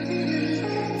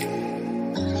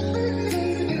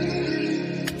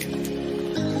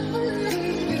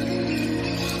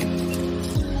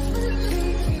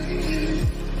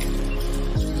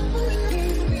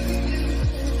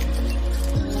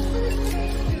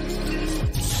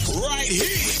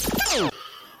heat.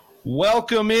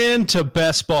 Welcome in to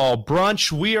Best Ball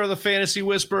Brunch. We are the Fantasy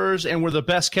Whisperers, and we're the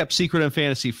best kept secret in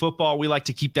fantasy football. We like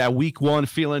to keep that week one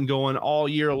feeling going all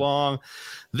year long.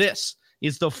 This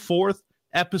is the fourth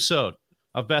episode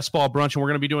of Best Ball Brunch, and we're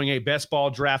going to be doing a Best Ball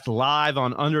Draft live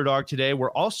on Underdog today.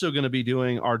 We're also going to be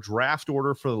doing our draft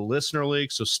order for the Listener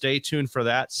League, so stay tuned for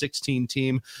that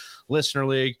 16-team Listener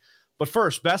League. But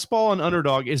first, Best Ball on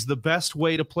Underdog is the best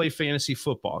way to play fantasy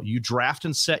football. You draft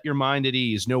and set your mind at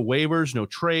ease. No waivers, no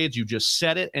trades. You just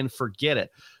set it and forget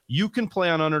it. You can play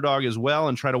on Underdog as well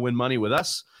and try to win money with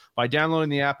us by downloading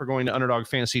the app or going to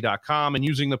UnderdogFantasy.com and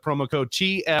using the promo code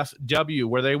TFW,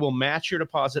 where they will match your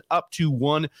deposit up to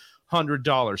 $100.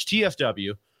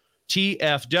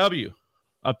 TFW,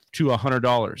 up to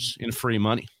 $100 in free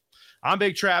money. I'm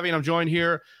Big Travie, and I'm joined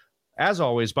here, as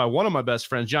always, by one of my best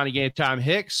friends, Johnny Game Time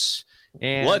Hicks.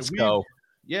 And let's go.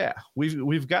 Yeah,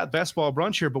 we've got Best Ball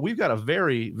Brunch here, but we've got a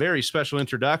very, very special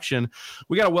introduction.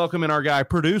 We got to welcome in our guy,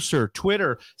 producer,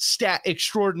 Twitter, stat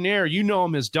extraordinaire. You know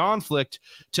him as Donflict.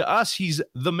 To us, he's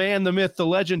the man, the myth, the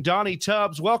legend, Donnie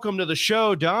Tubbs. Welcome to the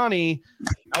show, Donnie.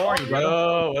 How are you, brother?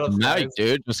 Oh, nice,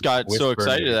 dude. Just got so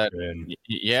excited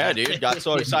yeah, dude. Got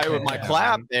so excited with my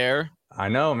clap there. I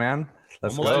know, man.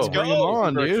 Let's go. Let's bring him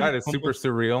on, dude. Excited. Super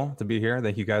surreal to be here.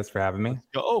 Thank you guys for having me.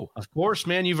 Go. Of course,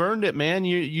 man. You've earned it, man.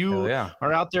 You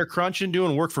are out there crunching,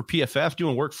 doing work for PFF,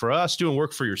 doing work for us, doing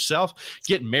work for yourself,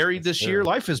 getting married this year.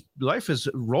 Life is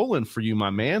rolling for you, my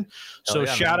man. So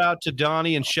shout out to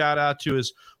Donnie and shout out to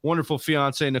his wonderful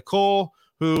fiance, Nicole,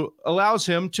 who allows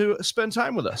him to spend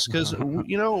time with us because,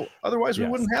 otherwise we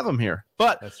wouldn't have him here.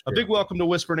 But a big welcome to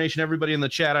Whisper Nation, everybody in the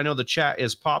chat. I know the chat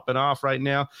is popping off right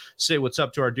now. Say what's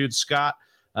up to our dude, Scott.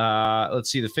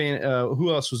 Let's see,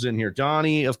 who else was in here?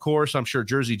 Donnie, of course. I'm sure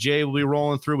Jersey J will be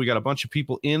rolling through. We got a bunch of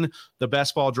people in the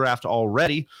Best Ball Draft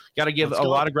already. Got to give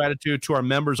lot of gratitude to our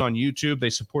members on YouTube.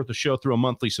 They support the show through a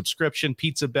monthly subscription.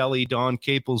 Pizza Belly, Don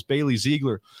Caples, Bailey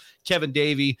Ziegler, Kevin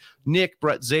Davey, Nick,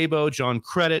 Brett Zabo, John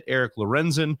Credit, Eric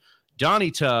Lorenzen, Donnie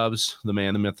Tubbs, the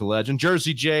man, the myth, the legend,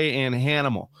 Jersey J, and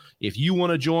Hanimal. If you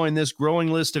want to join this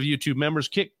growing list of YouTube members,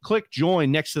 click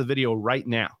join next to the video right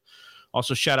now.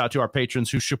 Also, shout out to our patrons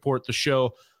who support the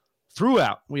show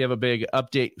throughout. We have a big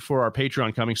update for our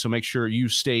Patreon coming, so make sure you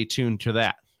stay tuned to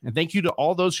that. And thank you to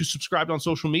all those who subscribed on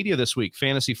social media this week.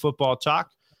 Fantasy Football Talk,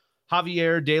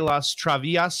 Javier de las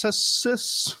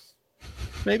Traviasas,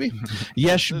 maybe?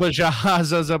 Yes, I don't know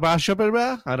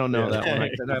that one. I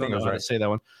don't know how to say that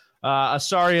one.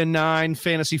 Asaria 9,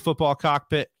 Fantasy Football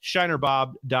Cockpit,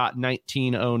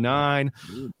 ShinerBob.1909.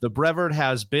 The Brevard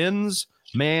Has Beens,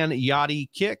 Man Yachty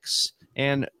Kicks,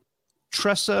 and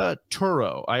Tressa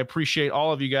Turo. I appreciate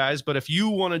all of you guys, but if you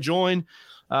want to join,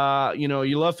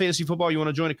 you love fantasy football, you want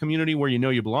to join a community where you know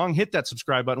you belong, hit that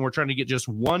subscribe button. We're trying to get just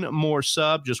one more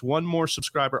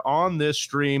subscriber on this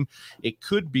stream. It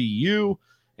could be you.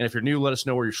 And if you're new, let us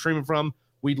know where you're streaming from.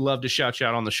 We'd love to shout you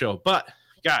out on the show. But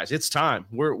guys, it's time.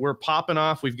 We're popping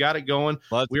off. We've got it going.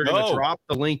 We're going to drop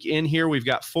the link in here. We've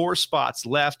got 4 spots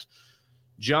left.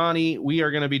 Johnny, we are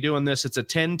going to be doing this. It's a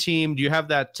 10-team. Do you have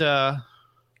that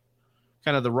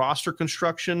kind of the roster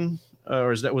construction, or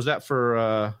was that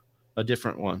for a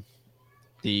different one?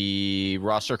 The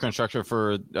roster construction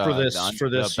for this,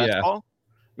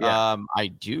 yeah. I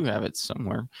do have it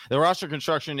somewhere. The roster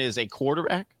construction is a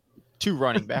quarterback, 2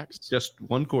 running backs, just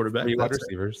 1 quarterback, 3 wide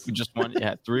receivers, just one.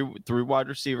 Yeah, three wide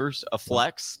receivers, a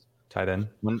flex, tight end,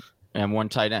 one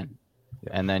tight end,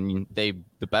 and then the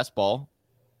best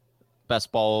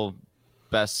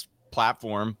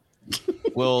platform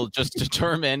will just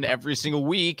determine every single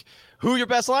week who your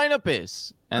best lineup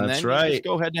is, and then you just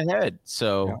go head to head.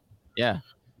 So yeah.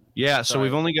 So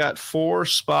we've only got 4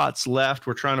 spots left.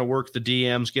 We're trying to work the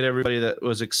DMs, get everybody that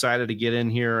was excited to get in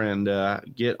here and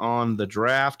get on the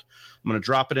draft. I'm going to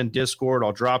drop it in Discord.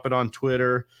 I'll drop it on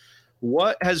Twitter.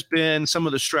 What has been some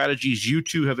of the strategies you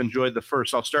two have enjoyed the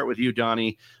first? I'll start with you,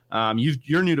 Donnie.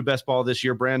 You're new to Best Ball this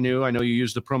year, brand new. I know you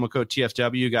used the promo code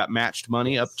TFW. You got matched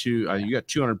money up to you got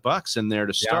 $200 in there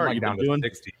to start. I'm you've down been doing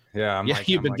 60.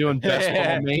 You've been doing Best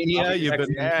Ball Mania. You've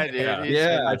been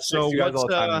So what's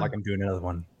I'm doing another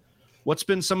one. What's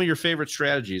been some of your favorite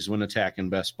strategies when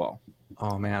attacking Best Ball?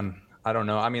 Oh man, I don't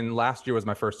know. I mean, last year was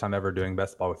my first time ever doing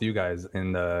Best Ball with you guys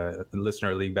in the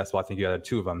Listener League Best Ball. I think you had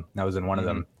 2 of them. I was in one of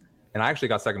them. And I actually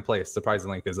got second place,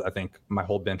 surprisingly, because I think my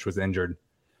whole bench was injured.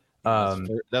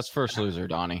 That's first loser,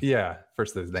 Donnie. Yeah,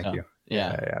 first loser. Thank you.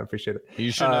 Yeah, I appreciate it.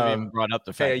 You shouldn't have even brought up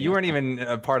the fact. Hey, you weren't even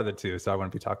a part of the 2, so I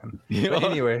wouldn't be talking. But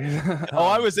anyway.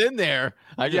 I was in there.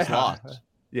 I just lost.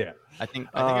 Yeah. I think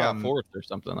I got 4th or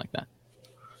something like that.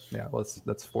 Yeah, well,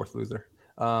 that's 4th loser.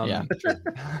 Yeah, sure.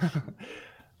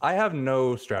 I have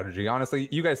no strategy. Honestly,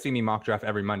 you guys see me mock draft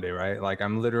every Monday, right? Like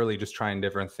I'm literally just trying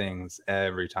different things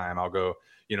every time. I'll go,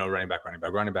 running back.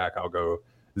 I'll go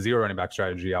 0 running back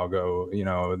strategy. I'll go,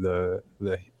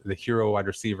 the hero wide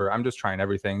receiver. I'm just trying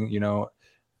everything,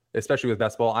 especially with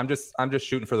best ball. I'm just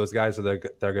shooting for those guys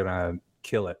that they're gonna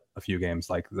kill it a few games,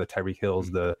 like the Tyreek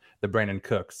Hills, the Brandon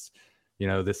Cooks, the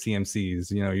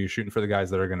CMCs. You're shooting for the guys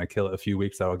that are gonna kill it a few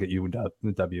weeks that'll get you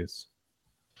the W's.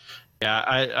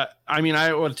 Yeah, I mean,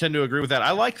 I would tend to agree with that.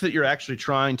 I like that you're actually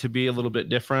trying to be a little bit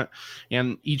different,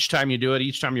 and each time you do it,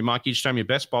 each time you mock, each time you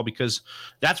best ball, because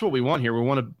that's what we want here.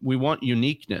 We want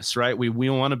uniqueness, right? We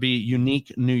want to be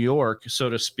unique New York, so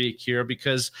to speak, here,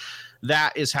 because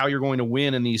that is how you're going to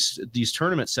win in these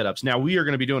tournament setups. Now, we are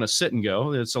going to be doing a sit and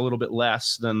go. It's a little bit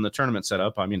less than the tournament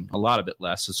setup. I mean, a lot of it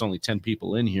less. It's only 10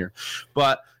 people in here.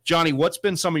 But Johnny, what's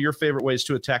been some of your favorite ways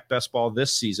to attack best ball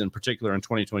this season, particular in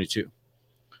 2022?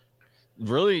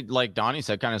 Really, like Donnie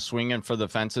said, kind of swinging for the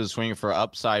fences, swinging for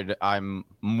upside. I'm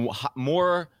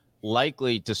more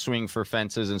likely to swing for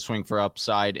fences and swing for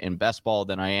upside in best ball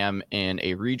than I am in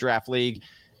a redraft league.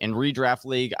 In redraft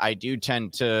league, I do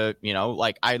tend to,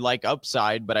 I like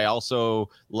upside, but I also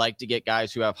like to get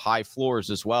guys who have high floors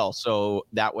as well. So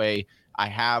that way I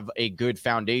have a good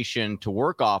foundation to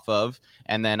work off of,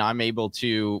 and then I'm able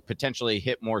to potentially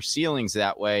hit more ceilings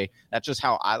that way. That's just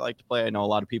how I like to play. I know a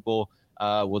lot of people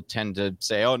will tend to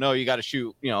say, oh, no, you got to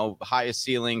shoot, highest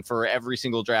ceiling for every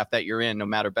single draft that you're in, no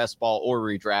matter best ball or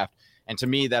redraft. And to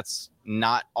me, that's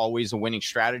not always a winning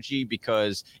strategy,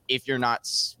 because if you're not,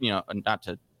 not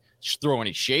to throw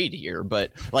any shade here,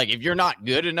 but like if you're not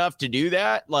good enough to do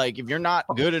that, like if you're not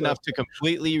good enough to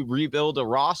completely rebuild a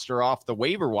roster off the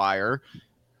waiver wire,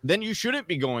 then you shouldn't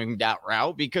be going that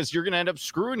route, because you're going to end up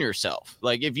screwing yourself.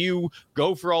 Like if you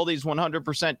go for all these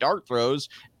 100% dart throws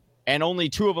and only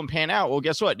 2 of them pan out, well,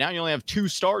 guess what? Now you only have 2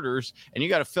 starters, and you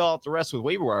got to fill out the rest with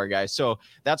waiver wire guys. So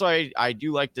that's why I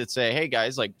do like to say, hey,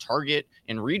 guys, like target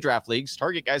in redraft leagues,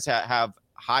 target guys that have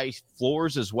high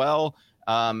floors as well,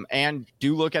 and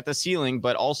do look at the ceiling,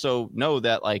 but also know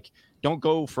that, like, don't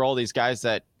go for all these guys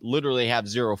that literally have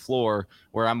 0 floor,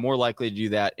 where I'm more likely to do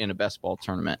that in a best ball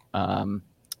tournament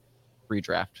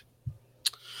redraft.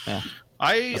 Yeah.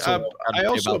 I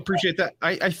also appreciate that.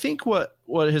 I think what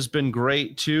has been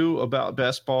great too about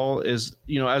best ball is,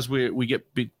 as we get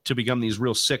to become these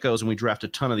real sickos and we draft a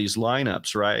ton of these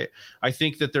lineups, right? I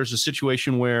think that there's a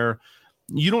situation where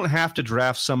you don't have to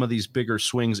draft some of these bigger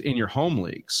swings in your home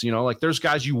leagues. Like there's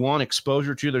guys you want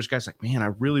exposure to. There's guys like, man,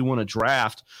 I really want to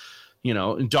draft.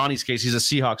 In Donnie's case, he's a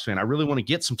Seahawks fan. I really want to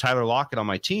get some Tyler Lockett on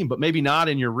my team, but maybe not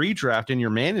in your redraft, in your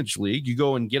managed league. You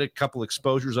go and get a couple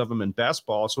exposures of them in best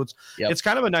ball. So it's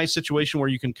kind of a nice situation where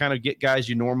you can kind of get guys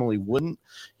you normally wouldn't,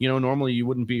 normally you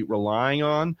wouldn't be relying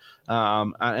on.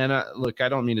 Look, I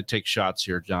don't mean to take shots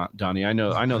here, Donnie. I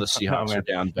know the Seahawks are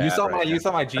down bad. You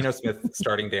saw my Geno Smith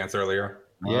starting dance earlier.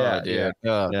 Yeah, dude.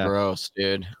 Gross,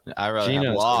 dude. I rather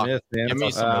have Lock. Give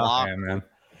me some Lock, man.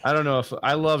 I don't know if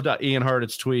I loved Ian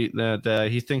Hartit's tweet that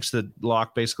he thinks that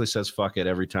Locke basically says "fuck it"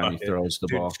 every time he throws the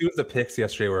ball. 2 of the picks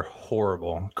yesterday were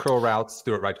horrible. Curl routes,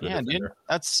 threw it right to the defender. Dude,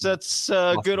 that's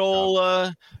good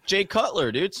old Jay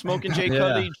Cutler, dude, smoking Jay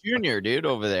Cutler Jr., dude,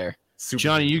 over there.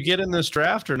 Johnny, you get in this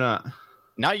draft or not?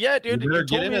 Not yet, dude. You better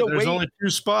get in it. There's only 2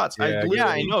 spots. I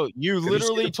know. You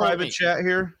literally told private chat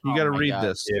here. You got to read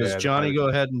this. Does Johnny go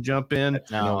ahead and jump in?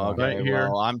 No, right here.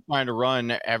 Well, I'm trying to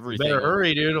run everything. Better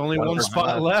hurry, dude. Only 1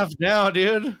 spot left now,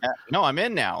 dude. No, I'm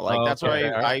in now. Like that's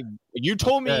why you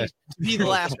told me to be the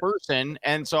last person,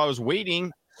 and so I was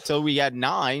waiting till we had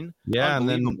 9. Yeah, and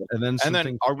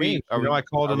then are we? I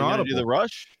called an audible. Do the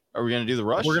rush? Are we going to do the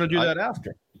rush? We're going to do that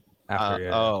after.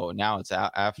 Now it's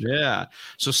after. Yeah.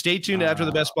 So stay tuned after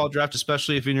the best ball draft,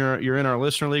 especially if you're in our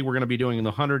listener league. We're going to be doing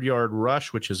the 100-yard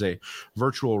rush, which is a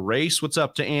virtual race. What's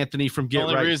up to Anthony from Get Right?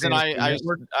 The only reason I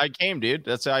came, dude.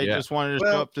 That's I just wanted to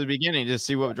show up to the beginning to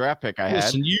see what draft pick I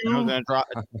had. You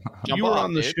were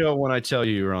on the show when I tell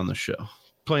you were on the show.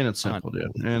 Plain and simple,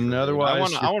 dude. And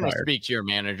otherwise, I want to speak to your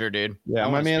manager, dude. Yeah,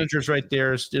 my manager's right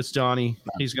there. It's Donnie.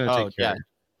 He's going to take care of it.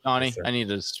 Donnie, yes, I need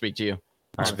to speak to you.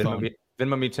 All right,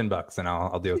 Venmo me $10 and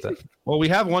I'll deal with it. Well, we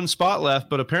have 1 spot left,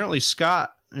 but apparently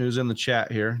Scott, who's in the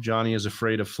chat here, Johnny is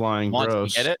afraid of flying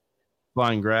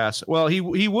grass. Well,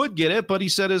 he would get it, but he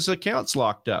said his account's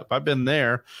locked up. I've been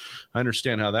there. I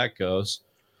understand how that goes.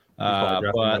 But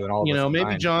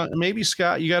maybe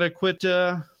Scott, you got to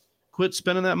quit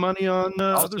spending that money on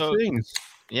other things.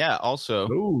 Yeah, also.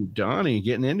 Oh, Donnie,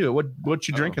 getting into it. What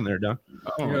you drinking there, Don?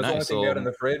 The only thing we got in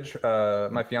the fridge,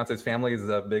 my fiance's family is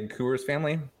a big Coors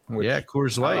family.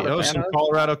 Coors Light. Some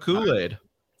Colorado Kool-Aid.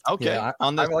 Okay,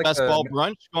 on this best ball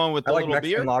brunch, going with a little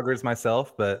Mexican beer. lagers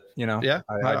myself, but I'm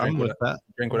with that.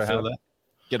 Drink what I have. That.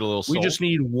 Get a little. We just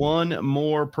need one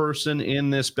more person in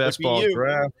this best ball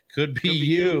draft. Could be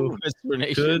you.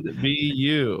 Could be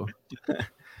you.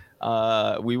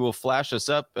 We will flash this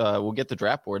up. We'll get the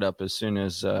draft board up as soon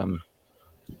as we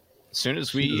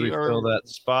fill that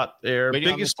spot there.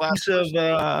 Biggest piece of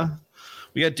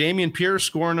we got Dameon Pierce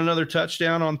scoring another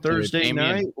touchdown on Thursday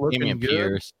night. Looking good.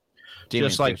 Pierce.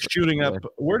 Just like Pierce shooting up.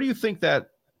 Where do you think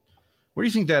that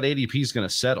ADP is going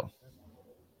to settle?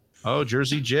 Oh,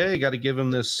 Jersey J, got to give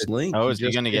him this link. Oh, is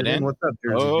he going to get in? What's up,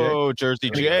 Jersey J? Jersey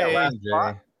J.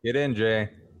 Get in, Jay.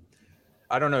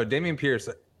 I don't know. Dameon Pierce,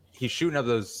 he's shooting up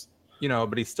those,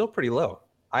 but he's still pretty low.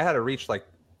 I had to reach like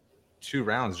 2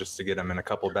 rounds just to get him in a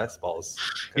couple best balls.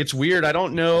 It's weird. I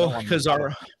don't know because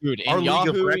our Yahoo, league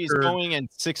of record, he's going in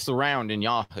 6th round in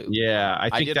Yahoo. Yeah,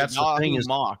 I think that's the thing is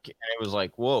mock, and it was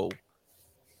like, whoa.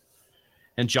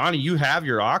 And Johnny, you have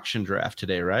your auction draft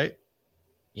today, right?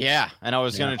 Yeah, and I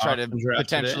was going to try to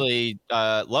potentially.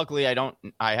 Luckily,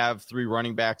 I have 3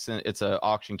 running backs, and it's an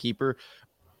auction keeper,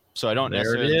 so I don't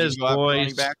necessarily go after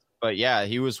running backs. But yeah,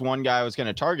 he was one guy I was going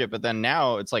to target. But then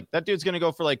now it's like that dude's going to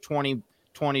go for like $20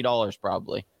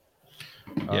 probably.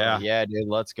 Yeah, dude.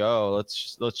 Let's go.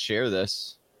 Let's share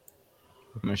this.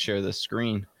 I'm going to share this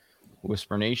screen,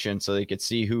 Whisper Nation, so they could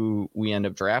see who we end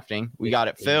up drafting. We got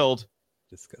it filled.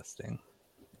 Disgusting.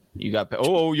 You got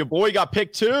your boy got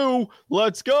picked 2.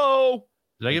 Let's go.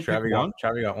 Did I get picked 1?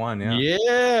 Travis got 1. Yeah.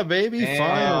 Yeah, baby. Damn,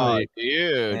 finally,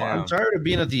 dude. I'm tired of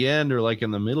being at the end or like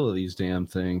in the middle of these damn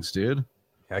things, dude.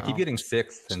 Yeah, I keep getting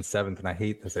 6th and 7th, and I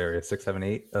hate this area. 6, 7,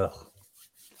 8. Ugh.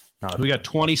 We got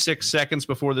 26 seconds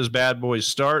before this bad boy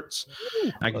starts.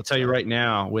 I can tell you right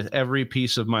now, with every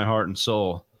piece of my heart and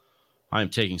soul, I'm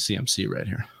taking CMC right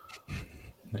here.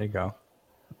 There you go.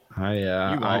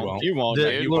 You won't. Yeah.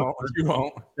 You won't.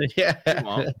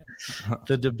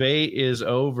 The debate is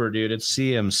over, dude. It's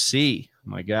CMC.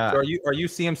 My God. So are you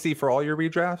CMC for all your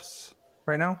redrafts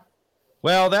right now?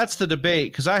 Well, that's the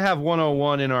debate because I have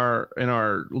 101 in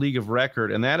our league of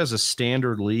record, and that is a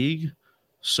standard league.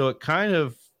 So it kind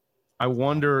of, I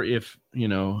wonder if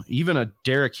even a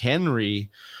Derrick Henry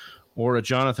or a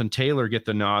Jonathan Taylor get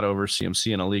the nod over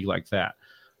CMC in a league like that.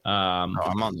 I'm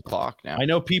on the clock now. I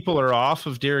know people are off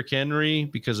of Derrick Henry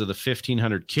because of the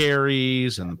 1,500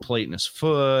 carries and the plate in his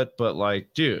foot, but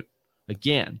like, dude,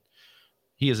 again,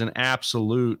 he is an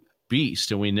absolute beast,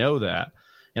 and we know that.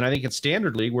 And I think in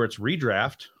standard league where it's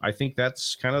redraft, I think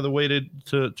that's kind of the way to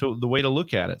the way to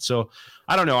look at it. So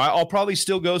I don't know. I'll probably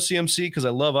still go CMC because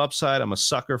I love upside. I'm a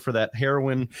sucker for that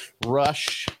heroin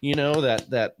rush.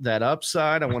 That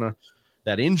upside. I want to.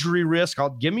 That injury risk,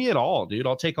 give me it all, dude.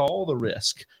 I'll take all the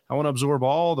risk. I want to absorb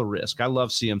all the risk. I love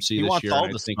CMC this year.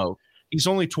 All the smoke. He's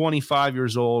only 25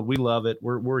 years old. We love it.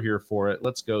 We're here for it.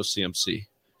 Let's go CMC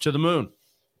to the moon.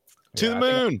 To the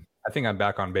moon. I think I'm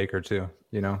back on Baker too.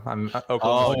 I'm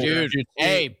Oklahoma. Oh, dude.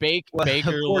 Hey, Baker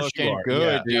looking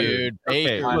good, dude.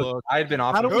 Okay, Baker. I've been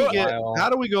off. How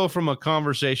do we go from a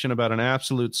conversation about an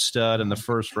absolute stud in the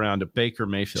first round to Baker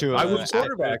Mayfield? I will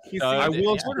quarterback.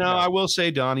 I will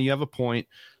say, Donnie, you have a point.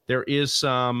 There is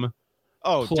some.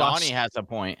 Oh, Donnie has a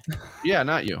point. Yeah,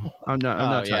 not you. I'm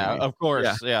not. Yeah, of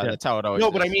course. Yeah, that's how it always.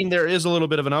 No, but I mean, there is a little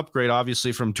bit of an upgrade,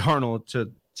 obviously, from Darnold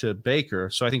to Baker.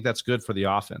 So I think that's good for the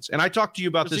offense. And I talked to you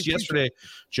about this yesterday,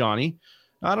 Johnny.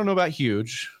 I don't know about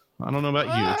huge.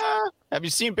 Have you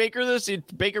seen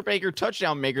Baker Baker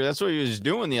touchdown maker? That's what he was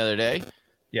doing the other day.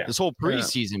 Yeah. This whole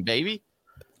preseason, baby.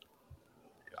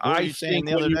 I think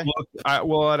the other day? And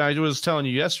I was telling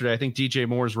you yesterday, I think DJ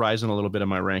Moore is rising a little bit in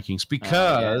my rankings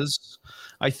because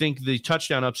I think the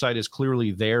touchdown upside is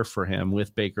clearly there for him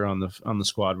with Baker on the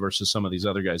squad versus some of these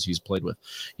other guys he's played with.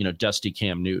 Dusty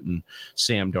Cam Newton,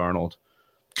 Sam Darnold,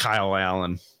 Kyle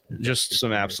Allen, just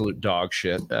some absolute dog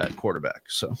shit at quarterback.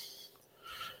 So,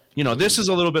 this is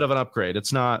a little bit of an upgrade.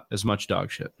 It's not as much dog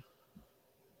shit.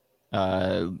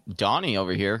 Donnie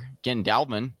over here getting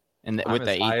Dalvin. And with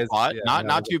the 8 spot,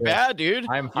 not too bad, dude.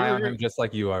 I'm high on him just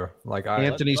like you are.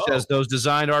 Anthony says those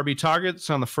designed RB targets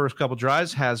on the first couple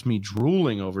drives has me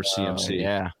drooling over CMC.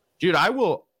 Yeah, dude, I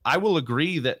will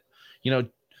agree that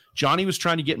Johnny was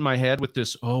trying to get in my head with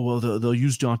this. Oh well, they'll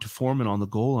use Donta Foreman on the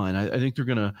goal line. I think they're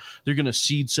gonna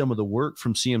cede some of the work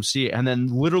from CMC, and then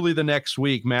literally the next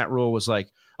week, Matt Rule was like,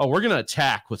 "Oh, we're gonna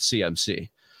attack with CMC."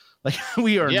 Like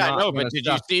we are. Yeah, no, but did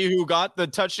you see who got the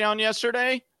touchdown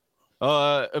yesterday?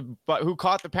 But who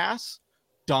caught the pass?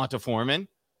 Donta Foreman.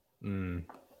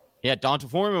 Yeah, Donta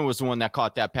Foreman was the one that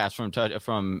caught that pass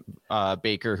from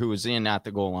Baker, who was in at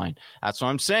the goal line. That's what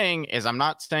I'm saying. Is I'm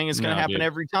not saying it's going to happen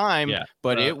every time,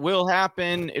 but it will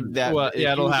happen.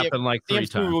 It'll happen like 3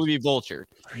 CMC times. Will be vultured.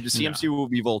 The CMC will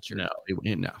be vultured.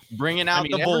 No. Bringing out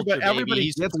the vulture.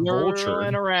 Everybody gets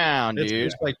vultured around, dude.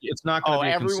 It's like it's not going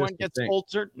to be everyone gets thing.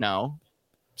 vultured. No,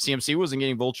 CMC wasn't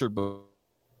getting vultured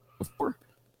before.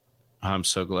 I'm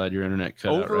so glad your internet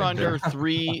cut over out right under there.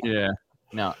 3. Yeah.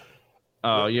 No.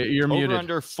 Oh, you're muted. Over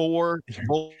under 4.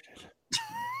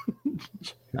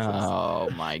 Oh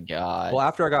my God. Well,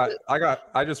 after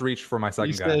I just reached for my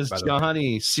second guy. He says,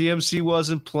 Johnny, CMC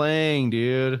wasn't playing,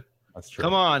 dude. That's true.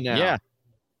 Come on now.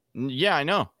 Yeah, I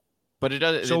know. But it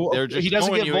doesn't. So they're just he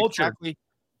doesn't get vultured. Exactly.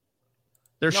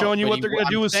 They're showing you what they're going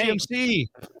to do with CMC.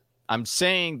 I'm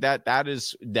saying that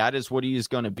is what he is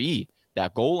going to be.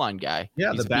 That goal line guy.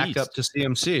 Yeah, the backup to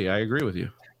CMC. I agree with you.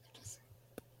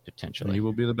 Potentially, he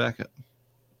will be the backup.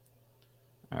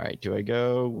 All right. Do I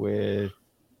go with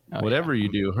whatever you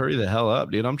do? Hurry the hell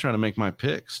up, dude. I'm trying to make my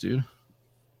picks, dude.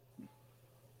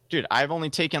 Dude, I've only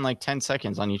taken like 10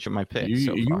 seconds on each of my picks.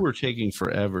 You were taking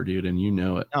forever, dude, and you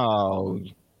know it. Oh,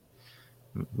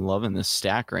 I'm loving this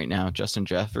stack right now. Justin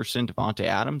Jefferson, Devontae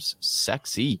Adams,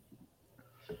 sexy.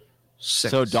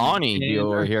 So Donnie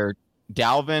over here,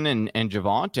 Dalvin and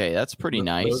Javonte. That's pretty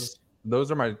nice.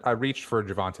 Those are I reached for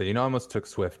Javonte. I almost took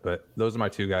Swift, but those are my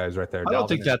 2 guys right there. I don't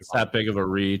think that's that big of a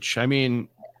reach. I mean,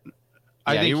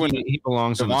 I think he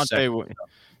belongs to Javonte.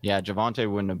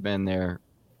 Javonte wouldn't have been there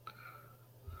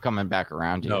coming back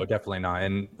around. No, definitely not.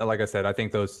 And like I said, I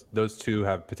think those 2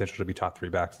 have potential to be top 3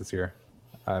 backs this year.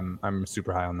 I'm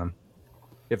super high on them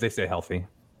if they stay healthy.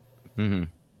 Mm-hmm.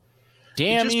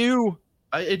 Damn you!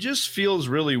 It just feels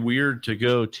really weird to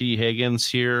go T. Higgins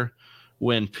here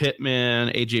when Pittman,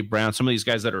 AJ Brown, some of these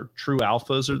guys that are true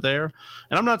alphas are there.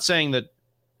 And I'm not saying that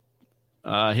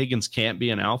Higgins can't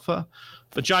be an alpha,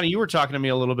 but Johnny, you were talking to me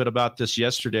a little bit about this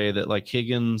yesterday, that like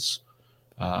Higgins,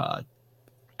 Allen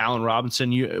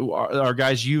Robinson, you are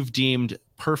guys you've deemed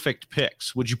perfect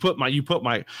picks. Would you put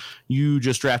you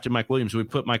just drafted Mike Williams. Would we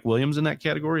put Mike Williams in that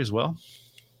category as well?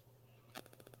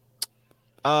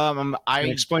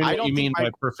 Explain what you mean by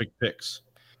perfect picks.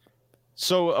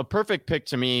 So a perfect pick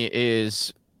to me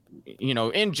is,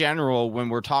 in general, when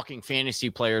we're talking fantasy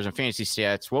players and fantasy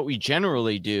stats, what we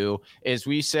generally do is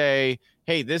we say,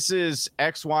 hey, this is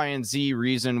X, Y, and Z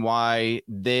reason why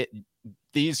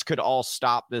these could all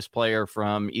stop this player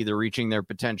from either reaching their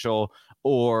potential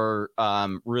or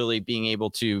really being able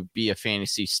to be a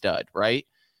fantasy stud, right?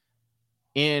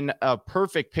 In a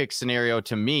perfect pick scenario,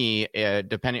 to me,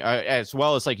 depending as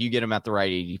well as like you get them at the right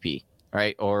ADP,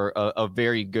 right, or a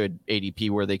very good ADP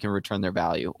where they can return their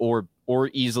value or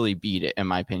easily beat it. In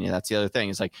my opinion, that's the other thing.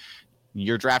 Is like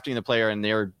you're drafting the player and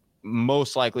they're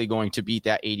most likely going to beat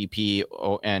that ADP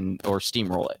or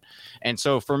steamroll it. And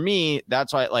so for me,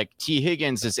 that's why like T.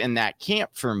 Higgins is in that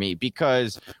camp for me,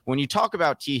 because when you talk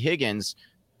about T. Higgins,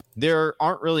 there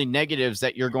aren't really negatives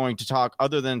that you're going to talk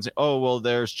other than, oh, well,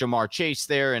 there's Jamar Chase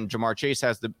there and Jamar Chase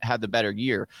had the better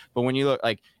year. But when you look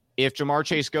like if Jamar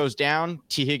Chase goes down,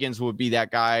 T. Higgins would be that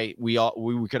guy. We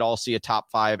could all see a top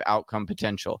 5 outcome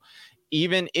potential.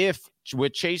 Even if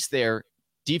with Chase there,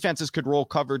 defenses could roll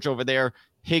coverage over there,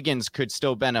 Higgins could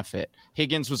still benefit.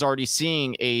 Higgins was already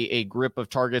seeing a grip of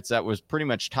targets that was pretty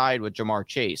much tied with Jamar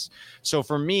Chase. So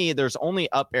for me, there's only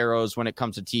up arrows when it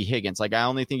comes to T. Higgins. Like I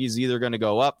only think he's either going to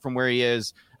go up from where he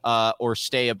is or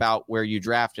stay about where you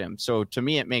draft him. So to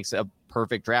me, it makes a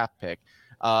perfect draft pick.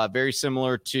 Very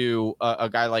similar to a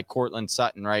guy like Courtland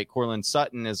Sutton, right? Courtland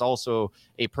Sutton is also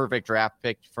a perfect draft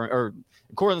pick or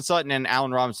Courtland Sutton and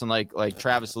Allen Robinson, like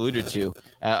Travis alluded to.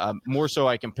 More so,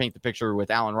 I can paint the picture with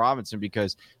Allen Robinson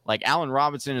because like Allen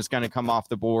Robinson is going to come off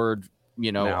the board,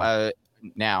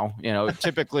 now,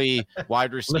 typically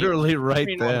wide receiver. Literally right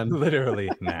then. Literally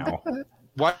now.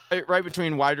 Right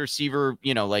between wide receiver,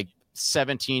 like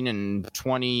 17 and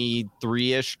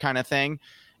 23-ish kind of thing.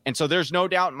 And so there's no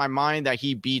doubt in my mind that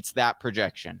he beats that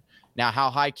projection. Now, how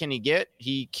high can he get?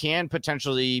 He can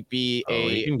potentially be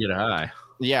he can get high.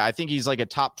 Yeah, I think he's like a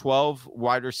top 12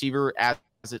 wide receiver as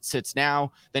it sits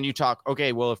now. Then you talk,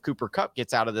 okay, well, if Cooper Kupp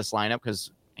gets out of this lineup because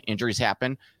injuries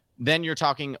happen, then you're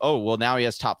talking, oh, well, now he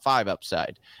has top 5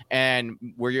 upside. And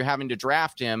where you're having to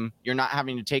draft him, you're not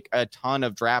having to take a ton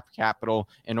of draft capital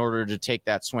in order to take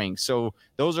that swing. So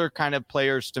those are kind of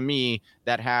players to me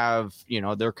that have,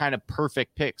 they're kind of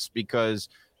perfect picks because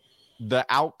the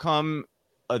outcome,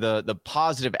 the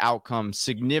positive outcome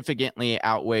significantly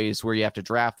outweighs where you have to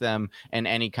draft them and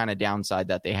any kind of downside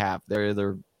that they have.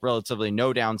 They're relatively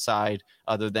no downside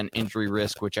other than injury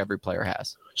risk, which every player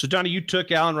has. So, Donnie, you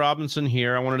took Allen Robinson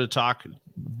here. I wanted to talk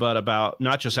but about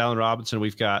not just Allen Robinson.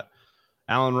 We've got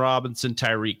Allen Robinson,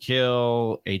 Tyreek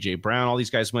Hill, A.J. Brown. All these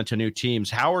guys went to new teams.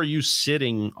 How are you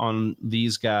sitting on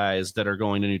these guys that are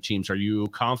going to new teams? Are you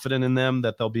confident in them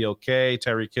that they'll be okay?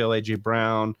 Tyreek Hill, A.J.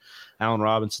 Brown, Allen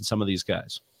Robinson, some of these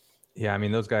guys. Yeah, I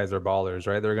mean, those guys are ballers,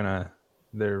 right?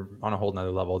 They're on a whole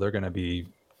nother level. They're going to be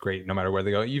great no matter where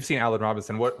they go. You've seen Allen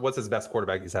Robinson. What's his best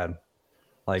quarterback he's had?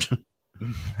 Like,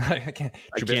 I can't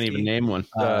even name one.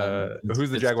 Who's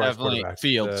the Jaguars quarterback?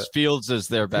 Fields. Fields is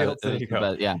their best.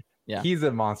 Yeah. He's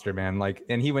a monster, man. Like,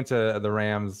 and he went to the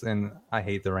Rams, and I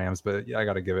hate the Rams, but I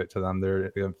got to give it to them. They're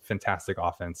a fantastic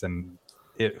offense. And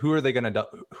who's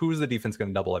the defense going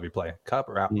to double every play? Kupp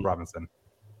or Robinson?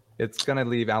 It's going to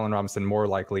leave Allen Robinson more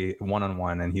likely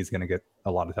one-on-one, and he's going to get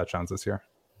a lot of touchdowns this year.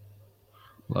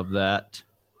 Love that.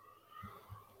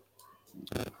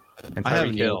 And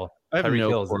Tyreek Hill. I have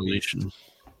no correlation.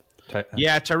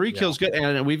 Tyreek Hill's good,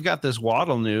 and we've got this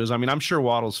Waddle news. I mean, I'm sure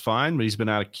Waddle's fine, but he's been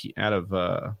out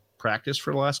of practice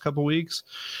for the last couple of weeks.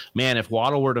 Man, if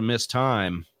Waddle were to miss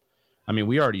time, I mean,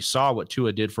 we already saw what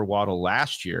Tua did for Waddle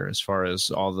last year as far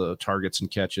as all the targets and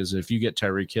catches. If you get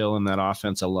Tyreek Hill in that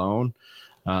offense alone,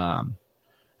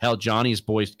 hell, Johnny's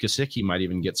boy Gesicki might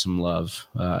even get some love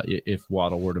if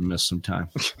Waddle were to miss some time.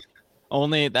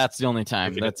 That's the only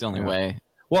time. That's the only way.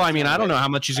 Well, I mean, I don't know how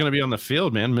much he's going to be on the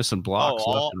field, man, missing blocks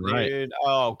left and right. Dude.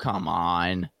 Oh, come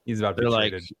on. He's about to be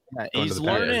traded. He's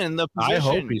learning the position. I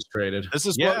hope he's traded. This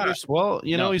is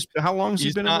how long has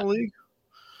he been in the league?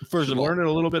 First of all, learn it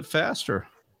a little bit faster.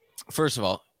 First of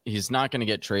all, he's not going to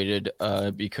get traded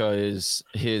because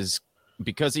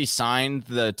he signed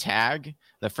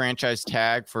the franchise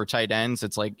tag for tight ends.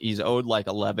 It's like he's owed like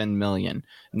 $11 million.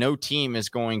 No team is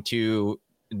going to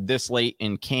this late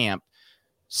in camp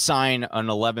sign an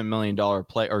 $11 million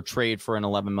play or trade for an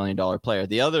 $11 million player.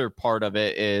 The other part of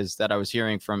it is that I was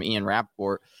hearing from Ian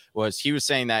Rappaport was he was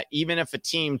saying that even if a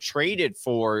team traded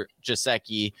for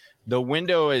Gesicki, the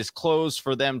window is closed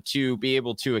for them to be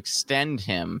able to extend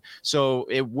him. So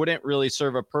it wouldn't really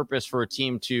serve a purpose for a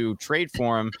team to trade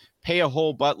for him, pay a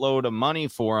whole buttload of money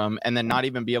for him, and then not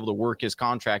even be able to work his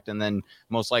contract, and then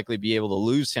most likely be able to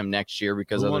lose him next year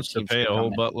because other teams to pay a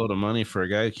whole buttload of money for a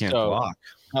guy who can't block.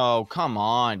 Oh, come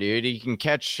on, dude. He can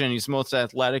catch, and he's the most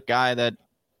athletic guy that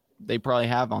they probably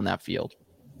have on that field.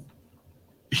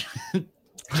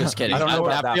 Just kidding. I don't know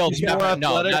that field's more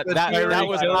athletic. That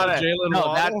was not a Jalen.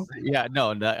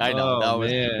 No, that's I know.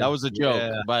 That was a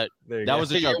joke, but that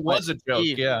was a joke. It was a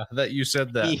joke. That you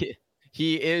said that.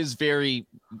 He is very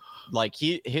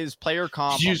his player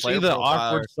comp. Did you see the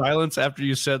awkward silence after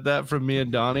you said that from me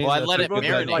and Donnie? Well, I let it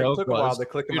marinate. It took a while to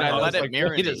click in my I let it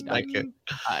marinate.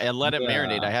 I let it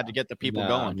marinate. I had to get the people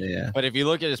going. Yeah. But if you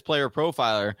look at his player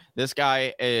profiler, this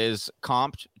guy is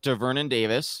comped to Vernon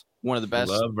Davis, one of the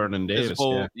best. I love Vernon Davis.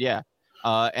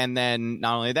 And then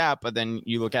not only that, but then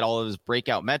you look at all of his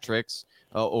breakout metrics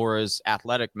or his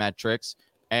athletic metrics,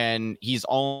 and he's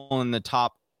all in the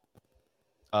top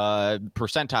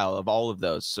percentile of all of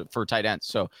those for tight ends.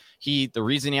 So the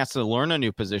reason he has to learn a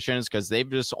new position is because they've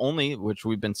just which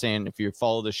we've been saying, if you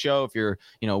follow the show, if you're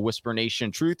Whisper Nation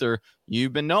truther,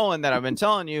 you've been knowing that I've been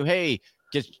telling you, hey,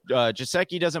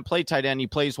 Gesicki doesn't play tight end, he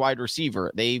plays wide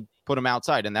receiver. They put him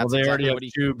outside, and that's they already have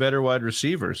two better wide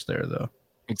receivers there, though.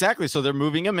 Exactly. So they're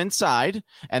moving him inside,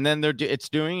 and then it's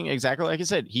doing exactly like I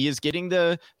said. He is getting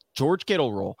the George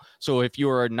Kittle role. So if you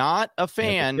are not a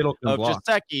fan of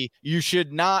Gesicki, you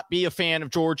should not be a fan of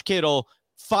George Kittle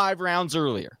 5 rounds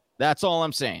earlier. That's all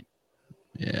I'm saying.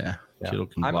 Yeah.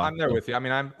 I'm there with you. I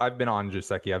mean, I've been on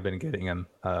Gesicki. I've been getting him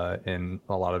in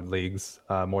a lot of leagues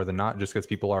more than not, just because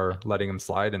people are letting him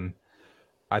slide, and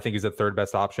I think he's the third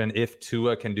best option. If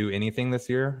Tua can do anything this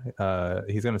year,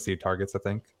 he's going to see targets, I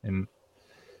think, and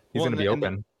he's going to be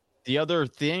open. The other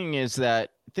thing is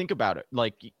that, think about it.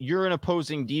 Like, you're an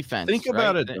opposing defense. Think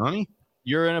about it, Donnie.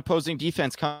 You're an opposing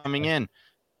defense coming in.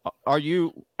 Are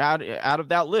you out of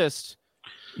that list?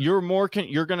 You're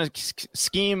going to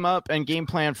scheme up and game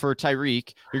plan for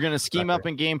Tyreek. You're going to scheme up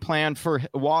and game plan for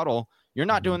Waddle. You're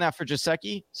not doing that for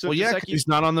Gesicki. So he's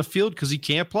not on the field because he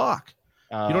can't block.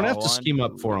 You don't have to scheme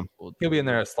up for him. He'll be in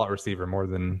there as slot receiver more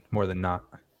than not.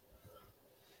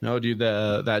 No, dude,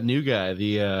 that new guy,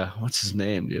 what's his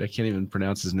name, dude? I can't even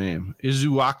pronounce his name.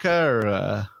 Izuaka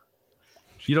or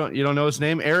you don't know his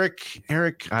name? Eric.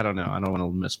 I don't know. I don't want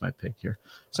to miss my pick here.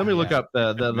 Somebody look up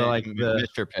the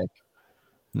Mr. Pick.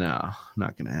 No,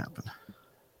 not gonna happen.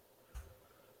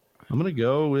 I'm gonna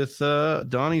go with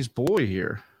Donnie's boy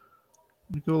here.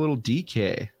 I'm gonna go a little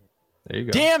DK. There you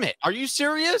go. Damn it! Are you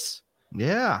serious?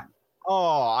 Yeah.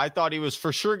 Oh, I thought he was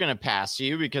for sure gonna pass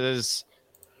you because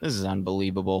this is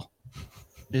unbelievable.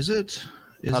 Is it?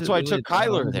 That's why I took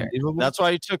Kyler there. That's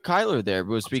why I took Kyler there.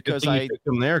 Was because I took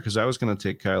him there because I was going to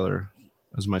take Kyler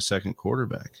as my second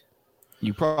quarterback.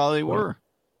 You probably were.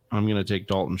 I'm going to take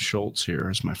Dalton Schultz here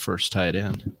as my first tight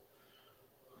end.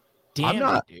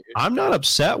 Damn I'm not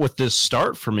upset with this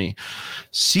start for me.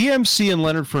 CMC and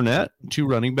Leonard Fournette, 2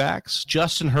 running backs.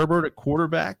 Justin Herbert at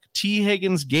quarterback. T.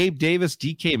 Higgins, Gabe Davis,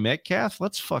 DK Metcalf.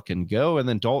 Let's fucking go. And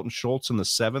then Dalton Schultz in the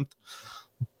 7th.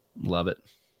 Love it.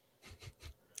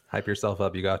 Hype yourself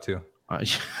up. You got to.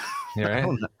 Right?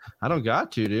 I don't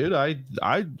got to, dude.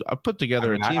 I put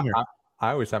together a team here.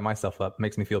 I always have myself up.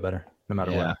 Makes me feel better no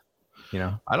matter what. You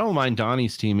know, I don't mind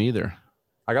Donnie's team either.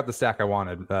 I got the stack I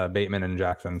wanted, Bateman and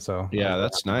Jackson. So yeah,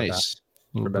 that's nice.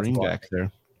 Bring back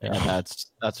there. Yeah,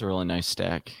 that's a really nice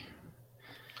stack.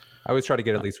 I always try to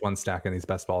get at least one stack in these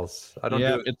best balls. I don't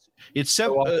do it's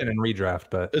so often in redraft,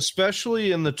 but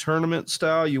especially in the tournament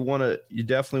style, you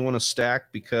definitely want to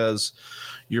stack because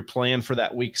you're playing for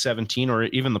that week 17 or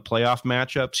even the playoff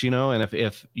matchups, you know, and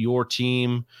if your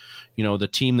team, you know, the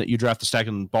team that you draft the stack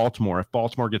in Baltimore, if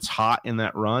Baltimore gets hot in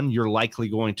that run, you're likely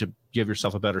going to give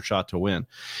yourself a better shot to win.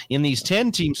 In these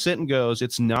 10 team sit and goes,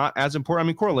 it's not as important. I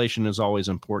mean, correlation is always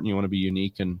important. You want to be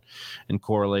unique and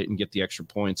correlate and get the extra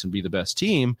points and be the best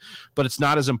team, but it's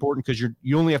not as important because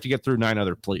you only have to get through 9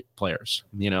 other players,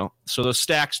 you know? So those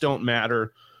stacks don't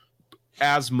matter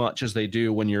as much as they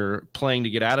do when you're playing to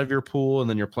get out of your pool, and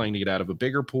then you're playing to get out of a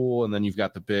bigger pool, and then you've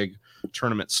got the big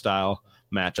tournament style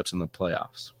matchups in the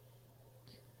playoffs.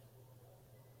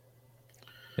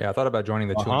 Yeah, I thought about joining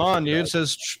the team. Dude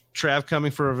says Trav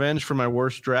coming for revenge for my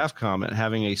worst draft comment,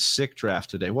 having a sick draft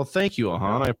today. Well, thank you,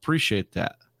 Ahan. I appreciate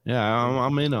that. Yeah,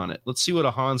 I'm in on it. Let's see what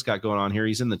Ahan's got going on here.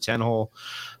 He's in the 10 hole.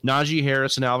 Najee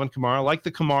Harris and Alvin Kamara. I like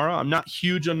the Kamara. I'm not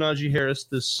huge on Najee Harris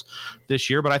this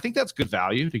year, but I think that's good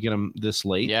value to get him this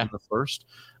late in the first.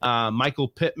 Michael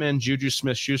Pittman, Juju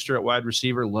Smith-Schuster at wide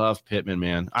receiver. Love Pittman,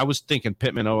 man. I was thinking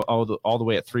Pittman all the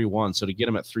way at 3-1, so to get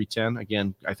him at 310,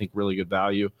 again, I think really good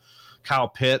value. Kyle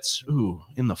Pitts,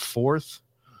 in the 4th.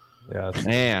 Yeah,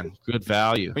 man, good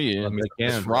value.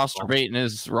 Again, roster baiting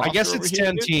is roster. I guess it's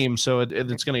 10 teams, so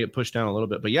it's going to get pushed down a little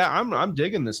bit. But yeah, I'm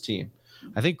digging this team.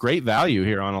 I think great value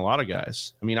here on a lot of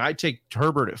guys. I mean, I take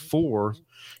Herbert at 4.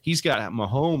 He's got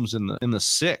Mahomes in the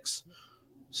 6th.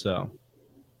 So,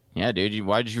 yeah, dude,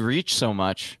 why did you reach so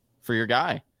much for your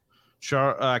guy?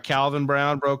 Calvin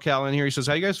Brown, bro, Cal in here. He says,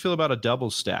 how you guys feel about a double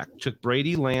stack? Took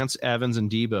Brady, Lance, Evans, and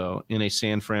Debo in a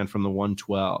San Fran from the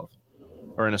 112.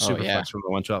 Or in a super flex from the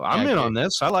 112. I'm in on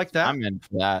this. I like that. I'm in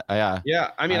for that. Yeah. Yeah.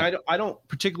 I mean, I don't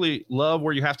particularly love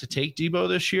where you have to take Debo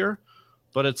this year,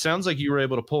 but it sounds like you were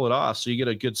able to pull it off. So you get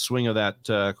a good swing of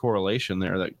that correlation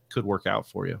there that could work out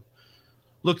for you.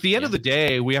 Look, the end of the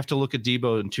day, we have to look at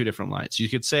Debo in 2 different lights. You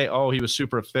could say, oh, he was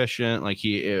super efficient. Like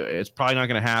it's probably not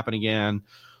going to happen again.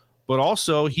 But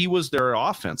also, he was their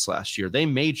offense last year. They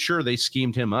made sure they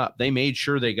schemed him up. They made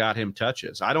sure they got him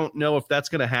touches. I don't know if that's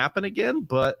going to happen again,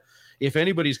 but if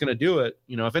anybody's going to do it,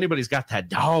 you know, if anybody's got that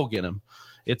dog in him,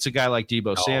 it's a guy like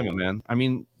Debo Samuel, man. I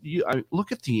mean,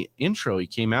 look at the intro. He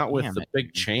came out with the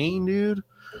big chain, dude.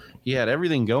 He had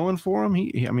everything going for him.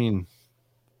 I mean,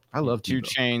 I love 2 Debo.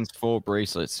 chains, full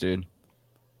bracelets, dude.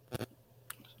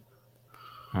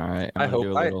 All right.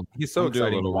 He's so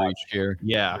exciting to watch here.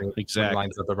 Yeah, exactly.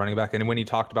 Lines up the running back. And when he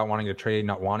talked about wanting to trade,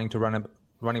 not wanting to run a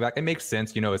running back, it makes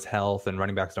sense. You know, his health and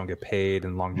running backs don't get paid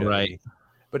and longevity. Right.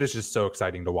 But it's just so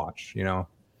exciting to watch, you know.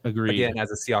 Agreed. Again,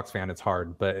 as a Seahawks fan, it's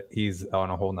hard, but he's on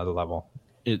a whole nother level.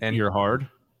 And you're hard?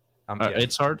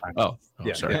 It's hard?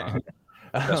 Yeah. Sorry.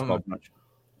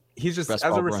 He's just, as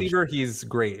a receiver, he's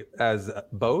great. As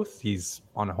both, he's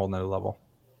on a whole nother level.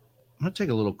 I'm going to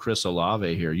take a little Chris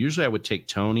Olave here. Usually I would take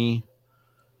Tony,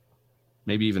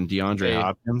 maybe even DeAndre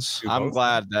Hopkins. I'm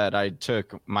glad that I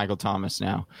took Michael Thomas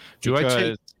now. Do I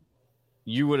take?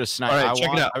 You would have sniped. All right,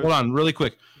 check it out. Hold on, really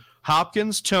quick.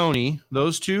 Hopkins, Tony,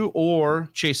 those 2, or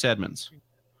Chase Edmonds?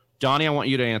 Donnie, I want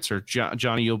you to answer.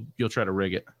 Johnny, you'll try to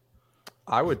rig it.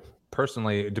 I would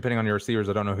personally, depending on your receivers,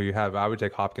 I don't know who you have. I would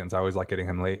take Hopkins. I always like getting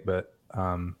him late, but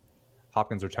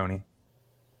Hopkins or Tony.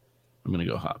 I'm going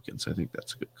to go Hopkins. I think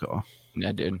that's a good call.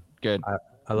 Yeah, dude. Good.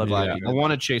 I love that. I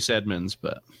wanted Chase Edmonds,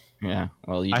 but yeah.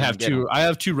 Well, I have 2. I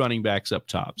have 2 running backs up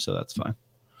top, so that's fine.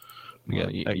 You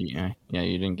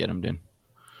didn't get him, dude.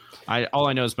 All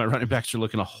I know is my running backs are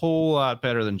looking a whole lot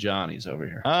better than Johnny's over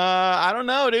here. I don't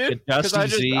know, dude. I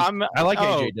like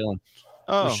AJ Dillon.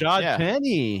 Rashad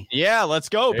Penny. Yeah, let's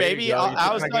go, baby.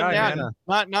 I was done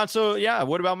now. Not so. Yeah.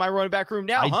 What about my running back room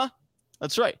now? Huh?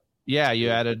 That's right. Yeah, you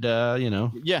added.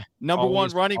 Yeah, number 1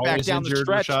 running back down the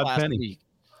stretch last week.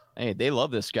 Hey, they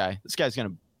love this guy. This guy's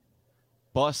gonna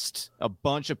bust a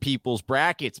bunch of people's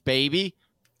brackets, baby.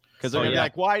 Because they're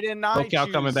like, why didn't I? Cal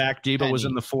coming back. Debo was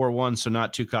in the 4-1, so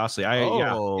not too costly.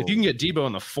 If you can get Debo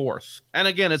in the 4th, and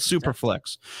again, it's super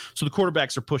flex, so the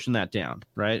quarterbacks are pushing that down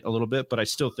right a little bit, but I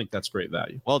still think that's great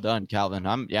value. Well done, Calvin.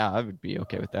 I would be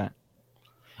okay with that.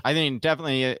 I think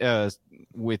definitely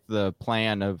with the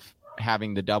plan of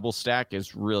having the double stack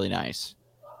is really nice.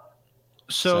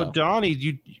 So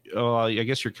Donnie, I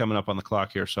guess you're coming up on the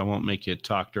clock here, so I won't make you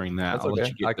talk during that. That's I'll okay.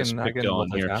 let you get this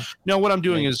going here. That. No, what I'm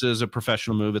doing is a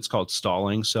professional move. It's called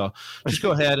stalling. So just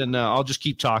go ahead and I'll just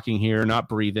keep talking here, not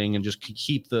breathing, and just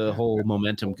keep the whole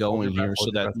momentum going here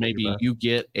so that maybe you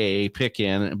get a pick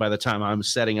in by the time I'm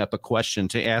setting up a question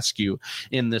to ask you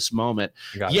in this moment.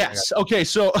 Yes. Okay.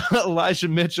 So Elijah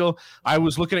Mitchell, I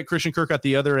was looking at Christian Kirk at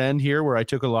the other end here where I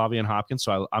took Olave and Hopkins.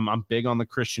 So I'm big on the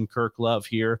Christian Kirk love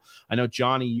here. I know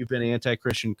Johnny, you've been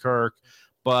anti-Christian Kirk,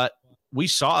 but we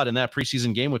saw it in that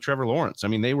preseason game with Trevor Lawrence. I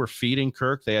mean, they were feeding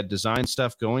Kirk. They had design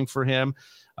stuff going for him.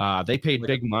 They paid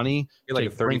big money. Like a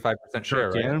 35%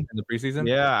 share right, in the preseason.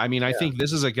 Yeah, I mean, I think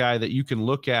this is a guy that you can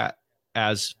look at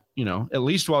as, at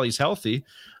least while he's healthy,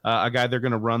 a guy they're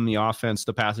going to run the offense,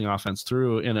 the passing offense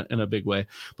through in a big way.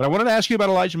 But I wanted to ask you about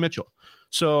Elijah Mitchell.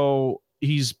 So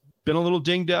he's been a little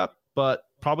dinged up, but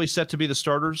probably set to be the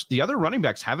starters. The other running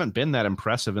backs haven't been that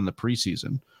impressive in the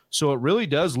preseason. So it really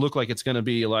does look like it's going to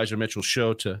be Elijah Mitchell's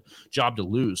job to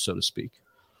lose, so to speak.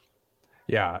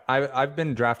 Yeah, I've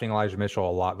been drafting Elijah Mitchell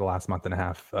a lot the last month and a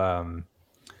half.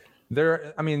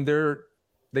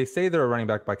 They say they're a running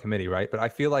back by committee, right? But I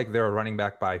feel like they're a running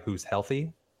back by who's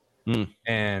healthy.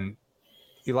 And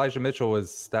Elijah Mitchell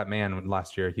was that man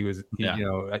last year. I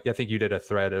think you did a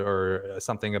thread or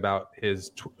something about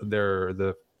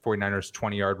the 49ers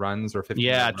 20-yard runs or 50.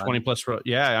 Yeah, 20 plus.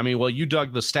 Yeah, I mean, well, you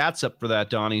dug the stats up for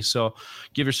that, Donnie. So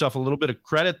give yourself a little bit of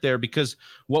credit there because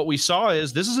what we saw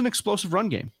is this is an explosive run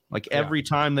game. Like every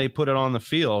time they put it on the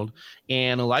field,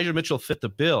 and Elijah Mitchell fit the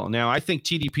bill. Now, I think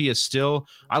TDP is still.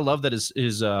 I love that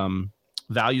his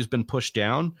value's been pushed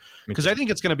down because I think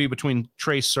it's going to be between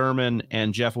Trey Sermon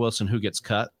and Jeff Wilson who gets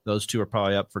cut. Those two are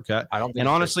probably up for cut. And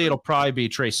honestly, it'll probably be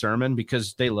Trey Sermon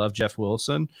because they love Jeff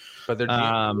Wilson. But the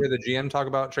GM talk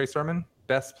about Trey Sermon,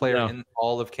 best player in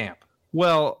all of camp.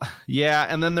 Well, yeah,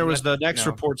 and then there was the next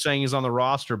report saying he's on the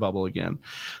roster bubble again.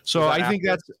 So I think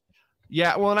that's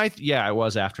it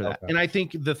was after that. And I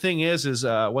think the thing is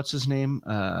what's his name?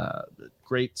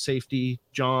 Great safety,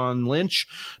 John Lynch.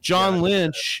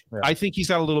 Lynch, yeah. I think he's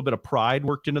got a little bit of pride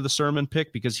worked into the Sermon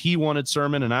pick because he wanted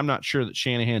Sermon, and I'm not sure that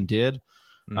Shanahan did,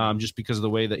 just because of the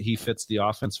way that he fits the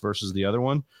offense versus the other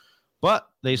one. But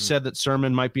they said that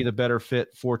Sermon might be the better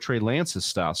fit for Trey Lance's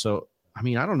style. So, I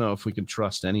mean, I don't know if we can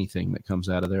trust anything that comes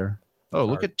out of there. Oh,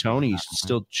 look at Tony. He's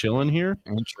still chilling here.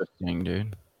 Interesting,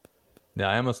 dude. Yeah,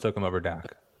 I almost took him over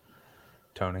Dak.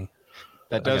 Tony.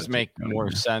 That does make more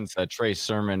sense that Trey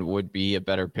Sermon would be a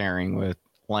better pairing with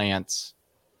Lance.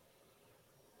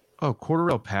 Oh,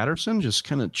 Cordarrelle Patterson just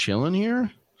kind of chilling here.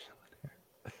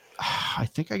 I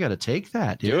think I got to take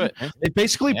that, dude. Do it. They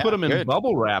basically put him in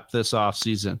bubble wrap this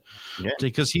offseason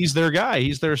because he's their guy.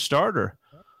 He's their starter.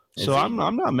 So I'm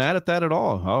not mad at that at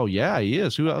all. Oh, yeah, he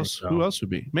is. Who else? Who else would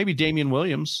be? Maybe Damian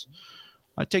Williams.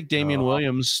 I take Damian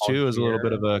Williams, too, as a little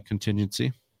bit of a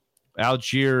contingency.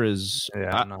 Algier is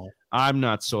I'm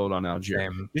not sold on Algier.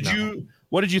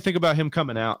 What did you think about him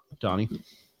coming out, Donnie?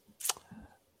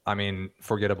 I mean,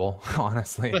 forgettable,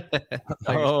 honestly.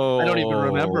 I don't even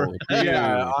remember.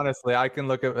 Yeah, honestly, I can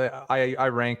look at I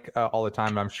rank all the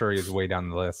time. I'm sure he's way down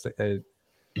the list. In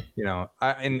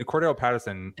Cordarrelle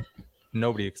Patterson,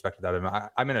 nobody expected that of him.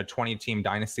 I'm in a 20-team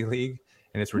dynasty league,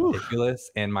 and it's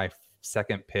ridiculous. And my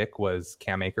second pick was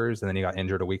Cam Akers, and then he got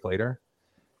injured a week later.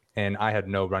 And I had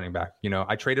no running back.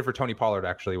 I traded for Tony Pollard,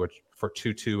 actually, which for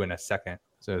 2-2 in a second.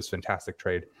 So it was a fantastic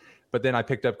trade. But then I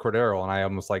picked up Cordarrelle, and I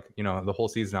almost the whole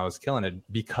season I was killing it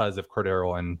because of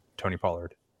Cordarrelle and Tony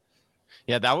Pollard.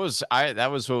 Yeah, that was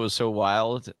what was so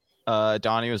wild.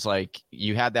 Donnie was like,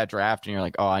 you had that draft, and you're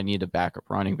like, oh, I need a backup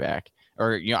running back.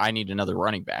 Or I need another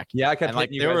running back. Yeah, I kept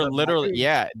there were literally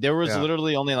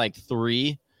literally only like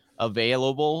 3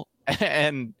 available,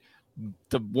 and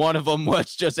the one of them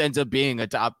just ends up being a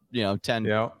top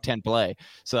 10 play.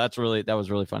 So that was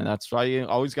really funny. That's why you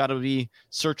always got to be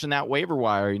searching that waiver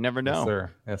wire. You never know.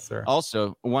 Yes sir.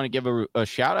 Also, I want to give a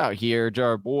shout out here to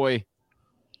our boy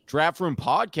Draft Room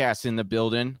Podcast in the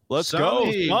building. Let's go,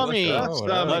 Summy.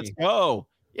 Let's go.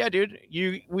 Yeah, dude.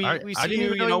 We see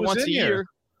you once a year.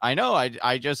 I know.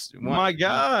 I just my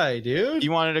guy, dude.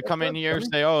 You wanted to come in here and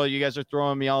say, oh, you guys are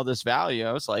throwing me all this value.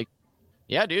 I was like,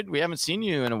 yeah, dude, we haven't seen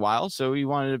you in a while, so we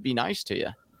wanted to be nice to you.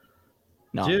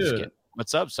 No, dude,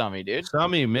 What's up, Summy, dude?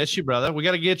 Summy, miss you, brother. We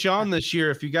got to get you on this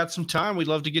year. If you got some time, we'd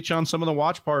love to get you on some of the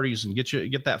watch parties and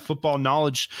get that football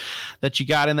knowledge that you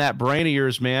got in that brain of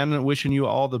yours, man. Wishing you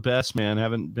all the best, man.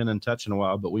 Haven't been in touch in a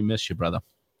while, but we miss you, brother.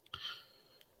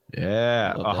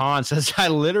 Yeah. Ahan says, I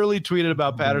literally tweeted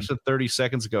about Patterson 30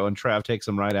 seconds ago, and Trav takes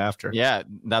him right after. Yeah,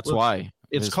 that's why.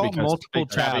 It's called multiple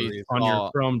tabs on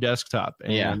your Chrome desktop.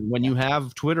 And when you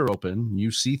have Twitter open,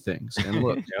 you see things. And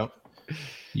look,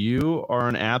 you are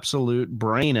an absolute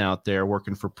brain out there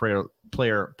working for Player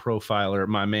Profiler,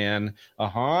 my man,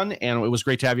 Ahan. And it was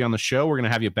great to have you on the show. We're going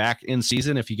to have you back in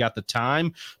season if you got the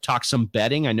time. Talk some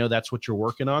betting. I know that's what you're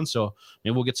working on. So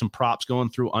maybe we'll get some props going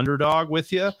through Underdog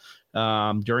with you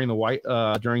during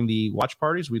the watch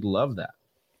parties. We'd love that.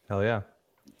 Hell yeah.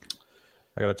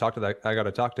 I got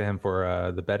to talk to him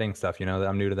for the betting stuff.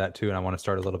 I'm new to that too, and I want to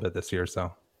start a little bit this year.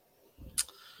 So,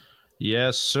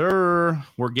 yes, sir.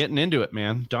 We're getting into it,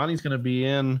 man. Donnie's going to be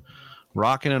in,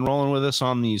 rocking and rolling with us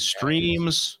on these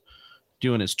streams,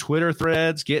 doing his Twitter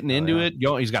threads, getting into it.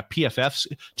 He's got PFFs.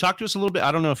 Talk to us a little bit.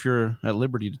 I don't know if you're at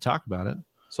liberty to talk about it.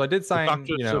 So I did sign. Talk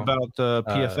to us about the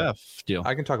PFF deal.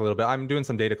 I can talk a little bit. I'm doing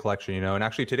some data collection, and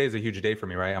actually today's a huge day for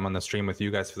me, right? I'm on the stream with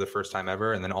you guys for the first time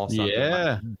ever, and then also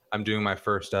I'm doing my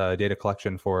first data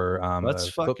collection for let's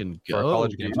fucking go,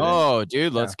 college game. Oh,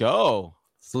 dude, let's go!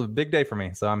 It's a big day for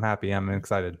me, so I'm happy. I'm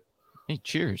excited. Hey,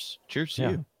 cheers to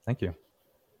you. Thank you.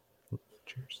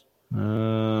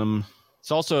 Cheers. It's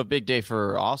also a big day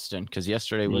for Austin because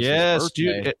yesterday was his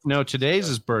birthday. Dude. No, today's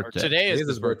his birthday. Today is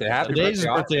his birthday. Happy today's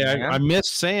birthday, his birthday. Austin, I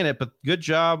missed saying it, but good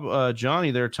job,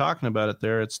 Johnny. They're talking about it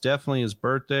there. It's definitely his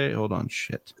birthday. Hold on,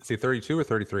 shit. Is he 32 or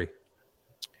 33? I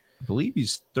believe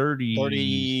he's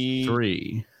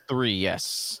 33. 3,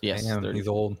 yes. Damn, he's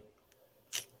old.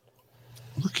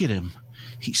 Look at him.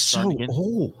 He's so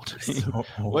old.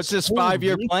 What's his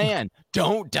 5-year plan?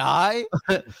 Don't die.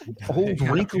 Old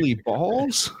wrinkly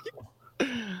balls.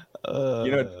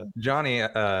 Johnny,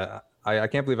 I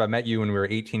can't believe I met you when we were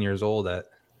 18 years old at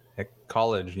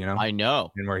college. I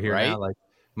know, and we're here now. Like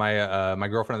my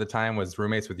girlfriend at the time was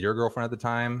roommates with your girlfriend at the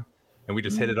time, and we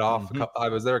just hit it off. I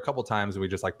was there a couple times, and we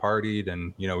just partied,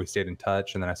 and we stayed in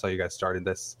touch. And then I saw you guys started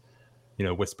this,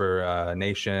 Whisper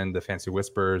Nation, the Fancy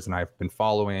Whispers, and I've been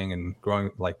following and growing,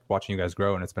 watching you guys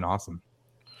grow, and it's been awesome.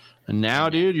 And now,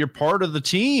 dude, you're part of the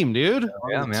team, dude.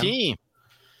 Yeah, man. Team.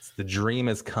 The dream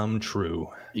has come true.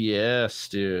 Yes,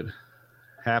 dude.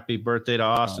 Happy birthday to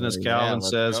Austin, as Calvin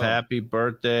says. Go. Happy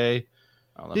birthday.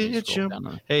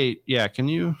 Hey, can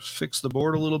you fix the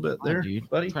board a little bit there, dude,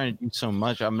 buddy? I'm trying to do so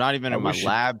much. I'm not even in my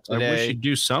lab today. I wish you'd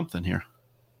do something here.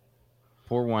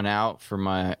 Pour one out for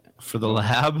the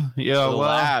lab. Yeah,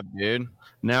 lab, dude.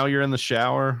 Now you're in the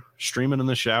shower, streaming in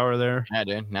the shower there. Yeah,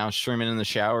 dude. Now streaming in the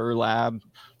shower lab.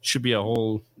 Should be a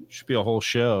whole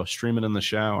show, streaming in the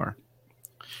shower.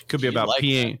 Could be about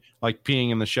peeing,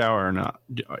 peeing in the shower or not.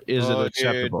 Is it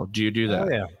acceptable? Dude. Do you do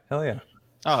that? Hell yeah.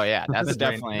 Oh yeah, that's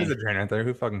definitely. There's a drain right there.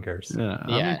 Who fucking cares? Yeah, I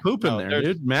mean, poop in there,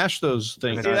 dude. Mash those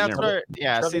things. See, that's where.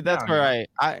 Yeah, see, that's where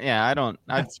I don't.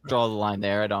 I draw the line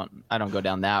there. I don't go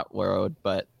down that road,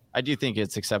 but I do think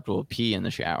it's acceptable to pee in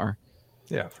the shower.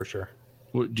 Yeah, for sure.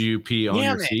 Do you pee on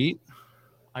your feet?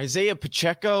 Isaiah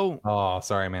Pacheco. Oh,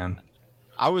 sorry, man.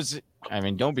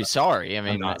 Don't be sorry.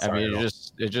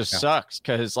 It just sucks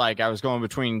because I was going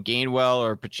between Gainwell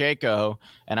or Pacheco,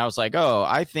 and I was like, oh,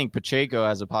 I think Pacheco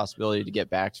has a possibility to get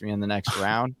back to me in the next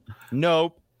round.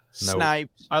 Nope.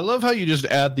 Sniped. I love how you just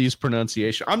add these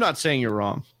pronunciations. I'm not saying you're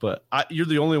wrong, but you're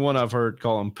the only one I've heard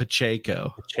call him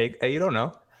Pacheco. Hey, you don't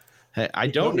know. Hey, I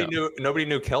don't know. Nobody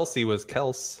knew Kelsey was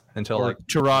Kels until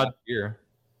Tyrod year.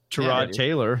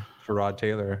 Taylor. Tyrod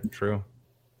Taylor. True.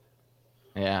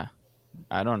 Yeah.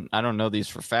 I don't know these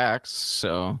for facts,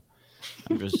 so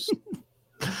I'm just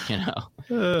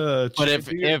but if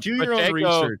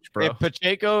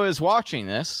Pacheco is watching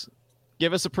this,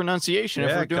 give us a pronunciation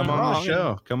if we're doing come on wrong. The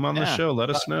show. Come on the show. Let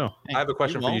us know. I have a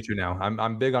question for you two now.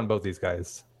 I'm big on both these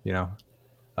guys.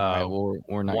 Right,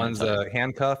 we're not. One's a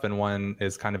handcuff and one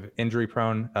is kind of injury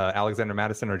prone. Alexander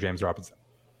Mattison or James Robinson?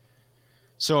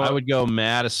 So I would go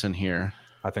Madison here.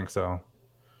 I think so.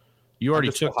 You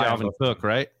already took Dalvin Cook,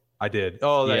 right? I did.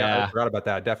 Oh, yeah. I forgot about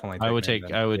that. Definitely. I would take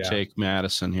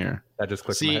Madison here. That just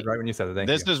clicked in my head right when you said it. Thank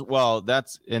you.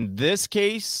 That's in this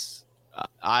case,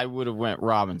 I would have went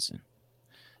Robinson.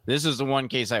 This is the one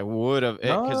case I would have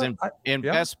because in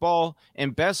best ball,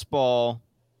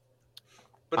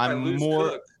 but I'm more.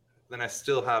 Cook, then I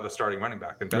still have a starting running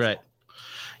back in best ball.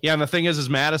 Yeah, and the thing is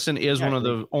Madison is one of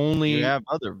the only. You have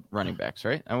other running backs,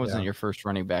 right? That wasn't your first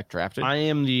running back drafted. I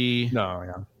am the. No,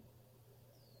 yeah.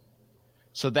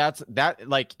 So that's that.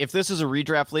 Like, if this is a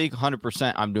redraft league,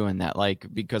 100%, I'm doing that. Like,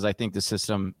 because I think the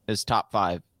system is top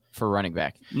 5 for running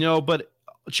back. No, but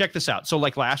check this out. So,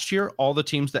 like last year, all the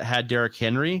teams that had Derrick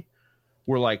Henry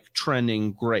were like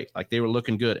trending great. Like they were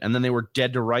looking good. And then they were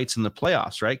dead to rights in the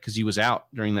playoffs, right? Because he was out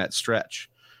during that stretch,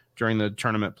 during the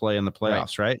tournament play in the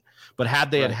playoffs, right? But had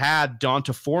they had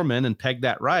Donta Foreman and pegged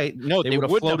that right, no, they would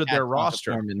have floated their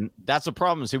roster. Foreman. That's the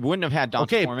problem. They wouldn't have had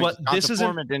Donta Foreman. But this isn't.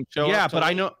 Foreman didn't show yeah, up but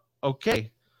I know.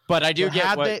 Okay, but I do get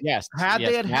had what, they, yes. Had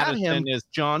they had him, is,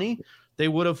 Johnny, they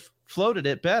would have floated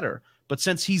it better. But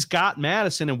since he's got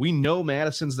Madison, and we know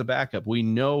Madison's the backup, we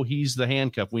know he's the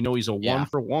handcuff, we know he's a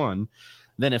 1-for-1.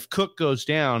 Then if Cook goes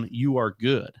down, you are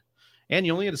good. And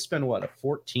you only had to spend what, a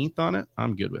 14th on it?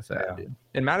 I'm good with that, dude.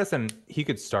 And Madison, he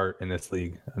could start in this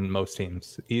league in most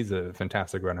teams. He's a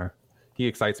fantastic runner. He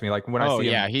excites me. Like when I see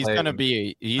him. He's gonna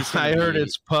be. I heard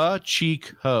it's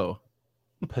Pacheco.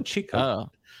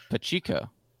 Pacheco. Pacheco.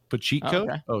 Pacheco.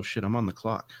 Okay. Oh shit! I'm on the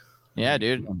clock. Yeah,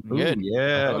 dude. Good.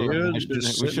 Yeah, dude. We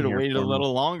should have waited a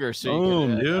little longer so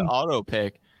you could auto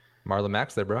pick. Marlon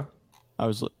Mack's there, bro. I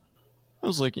was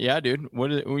like, yeah, dude.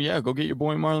 Go get your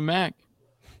boy Marlon Mack.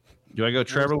 Do I go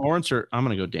Trevor Lawrence or I'm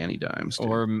gonna go Danny Dimes, dude.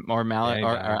 or Malik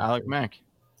or Alec Mack?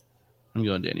 I'm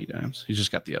going Danny Dimes. He's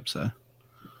just got the upside.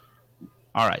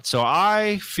 All right, so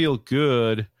I feel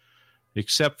good,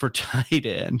 except for tight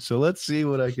end. So let's see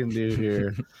what I can do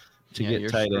here to get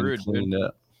tight end cleaned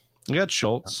up. I got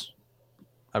Schultz.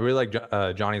 I really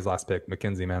like Johnny's last pick,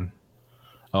 McKenzie, man.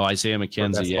 Oh, Isaiah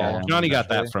McKenzie. Yeah, Johnny got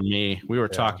that from me. We were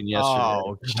talking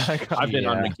yesterday. Oh, I've been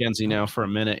on McKenzie now for a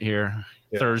minute here.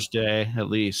 Yeah. Thursday, at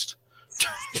least.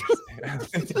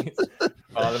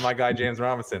 Oh, then my guy James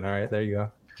Robinson. All right, there you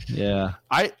go. Yeah,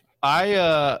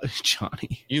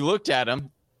 Johnny. You looked at him.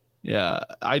 Yeah,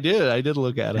 I did. I did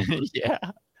look at him. Yeah.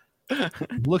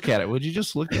 Look at it. Would you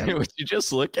just look at it? Would you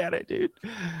just look at it, dude?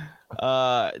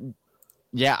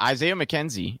 Yeah, Isaiah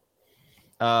McKenzie.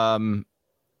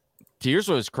 Here's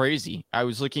what was crazy. I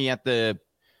was looking at the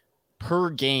per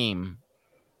game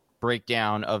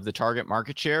breakdown of the target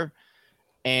market share,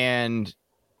 and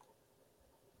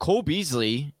Cole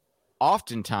Beasley,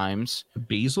 oftentimes the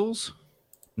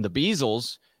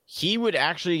Beasles, he would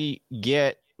actually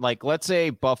get, like, let's say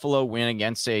Buffalo win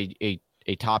against a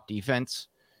top defense,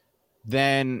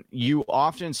 then you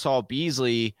often saw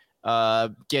Beasley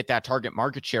get that target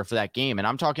market share for that game. And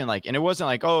I'm talking like, and it wasn't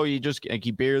like, oh,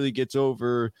 he barely gets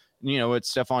over,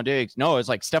 it's Stephon Diggs. No, it's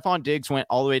like Stephon Diggs went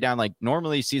all the way down. Like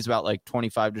normally he sees about like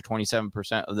 25 to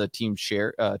 27% of the team's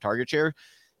share, target share.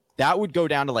 That would go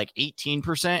down to like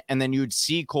 18%. And then you'd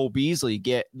see Cole Beasley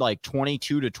get like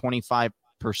 22 to 25%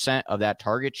 of that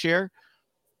target share.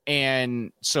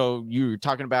 And so you're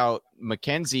talking about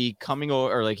McKenzie coming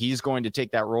over, or like he's going to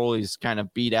take that role. He's kind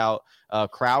of beat out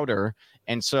Crowder.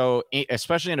 And so,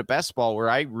 especially in a best ball where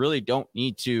I really don't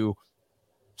need to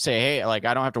say, hey, like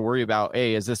I don't have to worry about,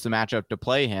 hey, is this the matchup to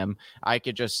play him? I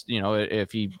could just,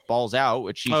 if he balls out,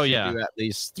 which he should do at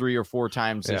least 3 or 4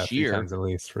 times this year. Times at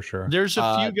least, for sure. There's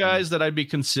a few guys that I'd be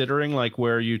considering, like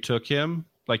where you took him.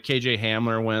 Like KJ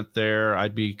Hamler went there.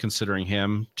 I'd be considering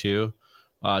him too.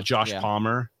 Josh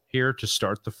Palmer here to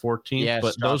start the 14th,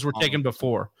 but those were taken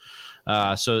before.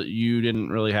 So you didn't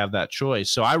really have that choice.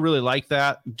 So I really like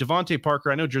that. Devontae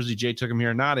Parker, I know Jersey J took him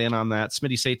here, not in on that.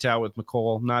 Smitty Satow with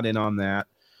McCole, not in on that.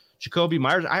 Jacoby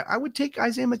Myers, I would take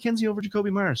Isaiah McKenzie over Jacoby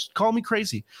Myers. Call me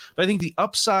crazy, but I think the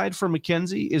upside for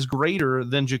McKenzie is greater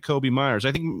than Jacoby Myers.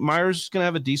 I think Myers is going to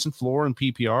have a decent floor in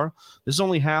PPR. This is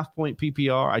only half-point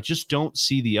PPR. I just don't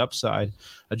see the upside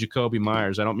of Jacoby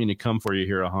Myers. I don't mean to come for you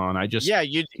here, Ahan. He's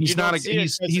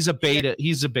a beta.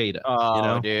 He's a beta.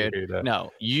 Oh, dude, no,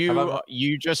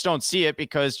 you just don't see it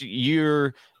because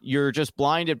you're just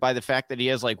blinded by the fact that he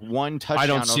has like one touchdown. I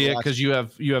don't see it because you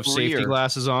have safety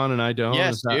glasses on and I don't.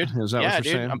 Yes, dude. Is that what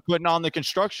you're saying? I'm putting on the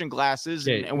construction glasses.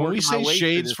 Okay. And when we say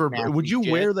shades would you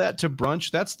wear that to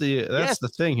brunch? That's the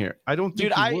thing here. I don't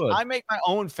think I make my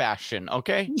own fashion.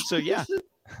 Okay, so yeah,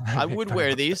 I would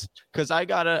wear these because I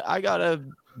gotta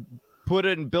put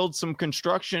it and build some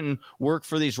construction work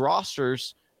for these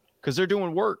rosters because they're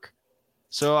doing work.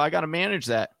 So I got to manage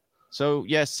that. So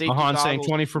yes, safety goggles, saying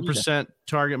 24%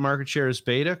 target market share is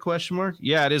beta ?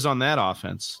 Yeah, it is on that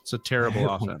offense. It's a terrible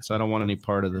offense. I don't want any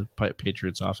part of the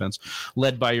Patriots offense,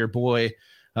 led by your boy.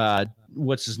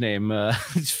 What's his name?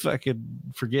 He's fucking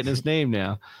forgetting his name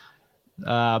now.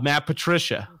 Matt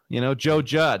Patricia. Joe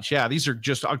Judge. Yeah, these are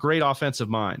just great offensive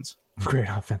minds. Great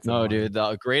offensive. No, dude,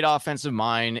 the great offensive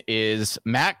mind is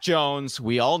Mac Jones.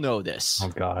 We all know this. Oh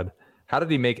God, how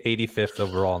did he make 85th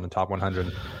overall in the top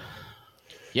 100?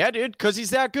 Yeah, dude, because he's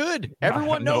that good.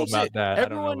 Everyone knows it.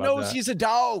 Everyone knows he's a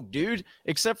dog, dude.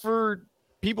 Except for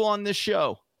people on this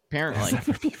show, apparently. Except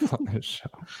for people on this show.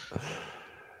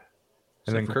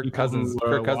 And then Kirk Cousins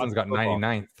got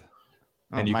 99th.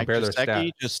 And you Mike compare their Gesicki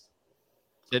stats. just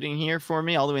sitting here for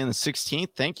me all the way in the 16th.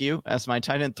 Thank you. As my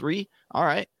tight end 3. All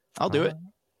right. I'll do it.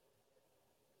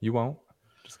 You won't.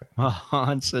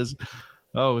 Han says,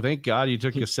 "Oh, thank God you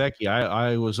took Gesicki.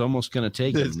 I was almost going to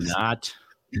take him. Not.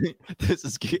 This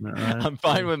is good. Right. I'm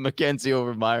fine with Mackenzie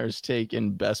over Myers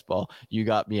taking best ball. You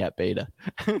got me at beta."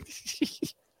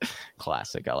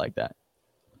 Classic. I like that.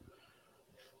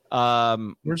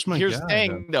 Here's the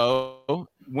thing though.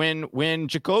 When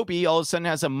Jacoby all of a sudden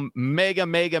has a mega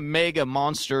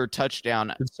monster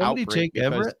touchdown. Did somebody take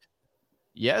Everett?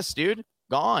 Yes, dude.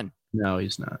 Gone. No,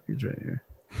 he's not. He's right here.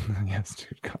 Yes,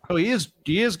 dude. Gone. Oh, he is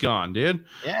gone, dude.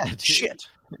 Yeah. Dude. Shit.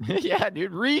 Yeah,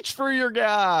 dude. Reach for your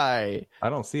guy. I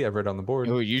don't see Everett on the board.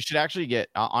 Oh, you should actually get.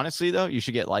 Honestly, though, you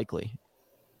should get Likely.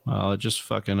 Well, it just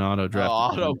fucking auto draft.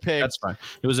 Auto pick. That's fine.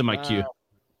 It was in my queue.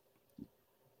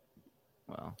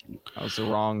 Well, that was the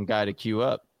wrong guy to queue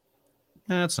up.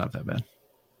 That's not that bad.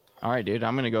 All right, dude. This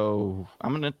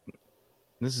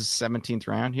is 17th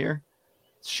round here.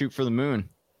 Let's shoot for the moon.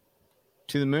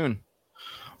 To the moon.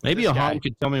 Maybe a Han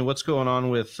could tell me what's going on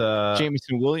with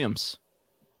Jameson Williams.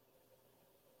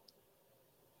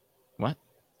 What?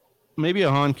 Maybe a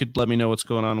Han could let me know what's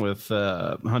going on with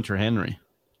Hunter Henry.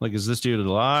 Like, is this dude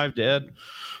alive, dead?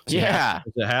 Is it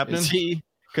happening? Is he?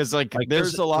 Because like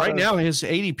there's a lot right now. His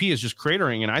ADP is just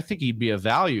cratering, and I think he'd be a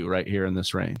value right here in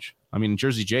this range. I mean,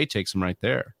 Jersey J takes him right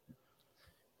there.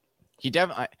 He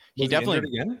definitely. He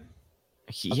again?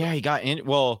 He got in.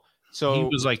 Well, so he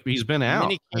was like he's been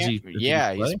out. He's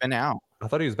been out. I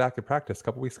thought he was back at practice a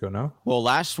couple weeks ago. No. Well,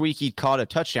 last week he caught a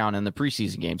touchdown in the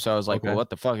preseason game, so I was like, well, what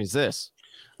the fuck is this?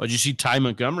 Oh, did you see Ty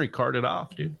Montgomery carted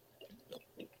off, dude?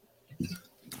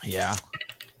 Yeah.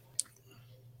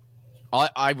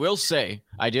 I will say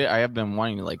I have been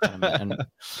wanting to like him, and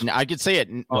I could say it.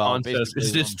 Well, says,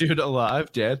 is this dude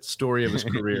alive, dead? Story of his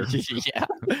career. Yeah.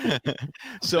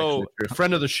 So a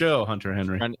friend of the show, Hunter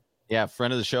Henry.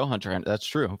 Friend of the show, Hunter Henry. That's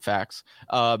true. Facts.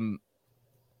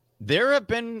 There have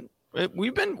been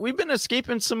we've been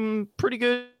escaping some pretty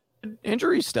good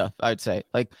injury stuff, I'd say.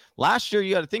 Like last year,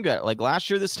 you got to think about it. Like last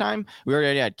year, this time we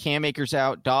already had Cam Akers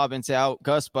out, Dobbins out,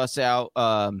 Gus Bus out.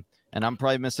 And I'm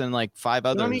probably missing like 5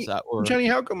 others. Johnny,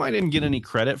 how come I didn't get any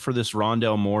credit for this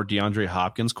Rondale Moore, DeAndre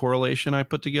Hopkins correlation I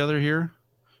put together here?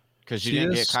 Because you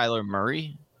didn't get Kyler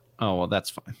Murray? Oh, well, that's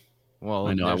fine. Well,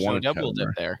 I know there's no double dip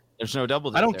there. There's no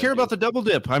double dip. I don't care about the double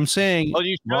dip. I'm saying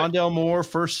Rondale Moore,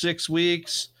 first 6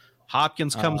 weeks.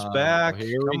 Hopkins comes back.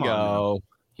 Here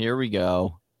we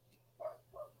go.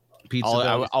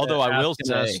 Pizza although I will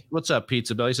say, what's up,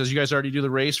 Pizza Bill? He says, you guys already do the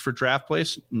race for draft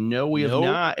place? No, we have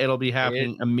not. It'll be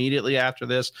happening immediately after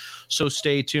this. So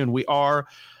stay tuned. We are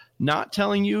not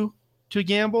telling you to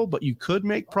gamble, but you could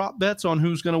make prop bets on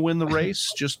who's going to win the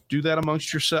race. Just do that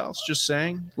amongst yourselves. Just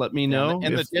saying. Let me know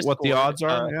what the odds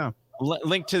are.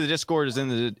 Link to the Discord is in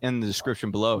the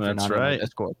description below. That's right.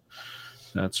 Discord.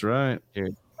 That's right.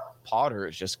 Dude, Potter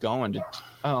is just going to.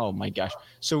 Oh my gosh.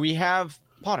 So we have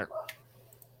Potter.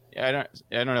 I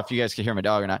don't know if you guys can hear my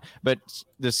dog or not, but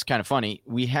this is kind of funny.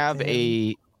 We have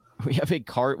a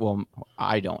card. Well,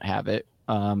 I don't have it.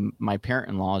 My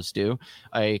parent-in-laws do.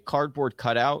 A cardboard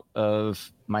cutout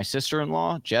of my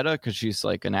sister-in-law, Jetta, because she's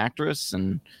like an actress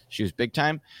and she was big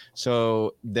time.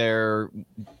 So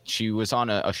she was on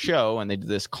a show and they did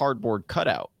this cardboard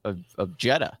cutout of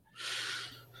Jetta.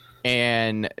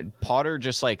 And Potter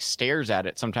just like stares at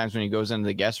it sometimes when he goes into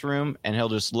the guest room, and he'll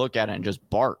just look at it and just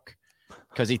bark.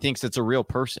 Because he thinks it's a real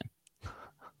person.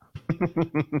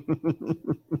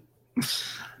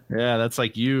 Yeah, that's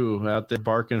like you out there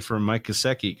barking for Mike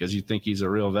Gesicki because you think he's a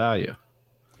real value.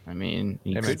 I mean,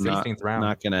 it's not going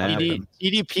to happen.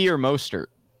 TDP or Mostert?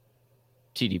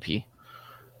 TDP.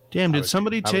 Damn, did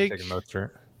somebody take Mostert?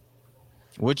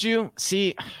 Would you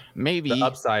see? Maybe the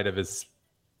upside of his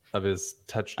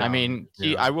touchdown. I mean,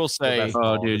 I will say.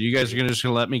 Oh, dude, you guys are just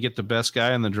gonna let me get the best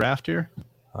guy in the draft here?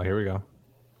 Oh, here we go.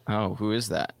 Oh, who is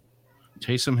that?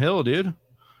 Taysom Hill, dude.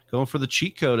 Going for the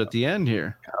cheat code at the end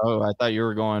here. Oh, I thought you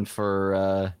were going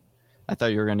for I thought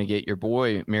you were going to get your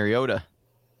boy Mariota.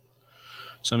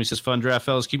 Somebody says, fun draft,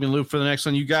 fellas. Keep me in the loop for the next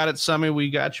one. You got it, Summy. We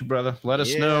got you, brother. Let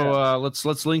us know.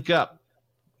 Let's link up.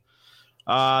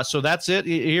 So that's it.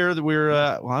 Here we're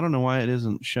well, I don't know why it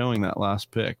isn't showing that last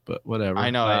pick, but whatever.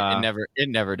 I know it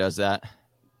never does that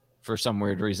for some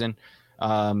weird reason.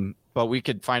 But we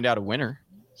could find out a winner.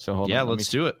 So hold on. Let's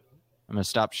do it. I'm gonna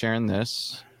stop sharing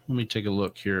this. Let me take a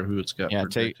look here. Who it's got?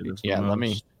 Let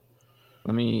me.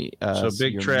 Let me. So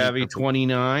Big Travie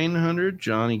 2,900.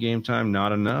 Johnny Game Time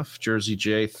not enough. Jersey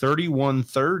J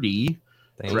 3,130.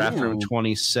 Draft Room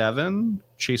 27.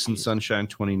 Chasing Sunshine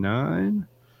 29.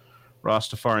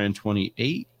 Rastafarian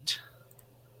 28.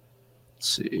 Let's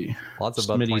see. Lots of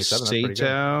above 27.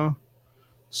 Satow.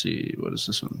 See, what is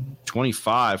this one?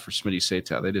 25 for Smitty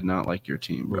Satow. They did not like your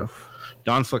team, bro.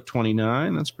 Don Flick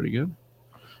 29. That's pretty good.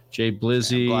 Jay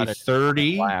Blizzy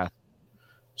 30.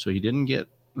 So he didn't get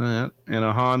that. And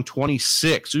Ahan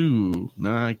 26. Ooh,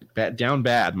 nah, down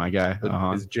bad, my guy.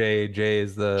 Is Jay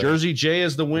is the Jersey J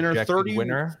is the winner.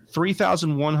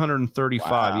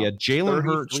 3,135. Wow. Yeah, Jalen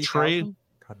Hurts trade.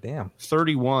 God damn.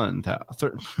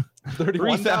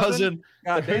 3,000.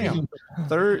 God damn.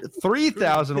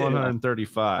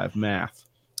 3,135 math.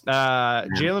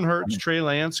 Jalen Hurts, Trey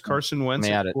Lance, Carson Wentz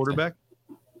at quarterback.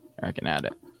 I can add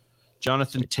it.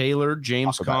 Jonathan Taylor,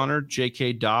 James Conner,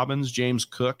 J.K. Dobbins, James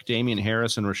Cook, Damian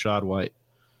Harris, and Rachaad White.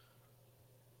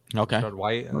 Okay. Rachaad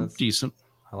White. Decent.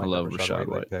 I love Rachaad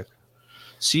White. Pick.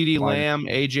 CeeDee Lamb,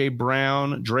 A.J.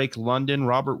 Brown, Drake London,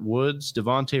 Robert Woods,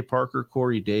 Devontae Parker,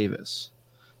 Corey Davis.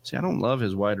 See, I don't love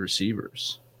his wide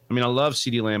receivers. I mean, I love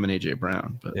CeeDee Lamb and A.J.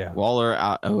 Brown, but yeah, Waller.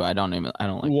 I don't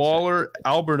like Waller,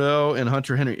 Alberto, and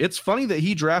Hunter Henry. It's funny that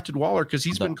he drafted Waller because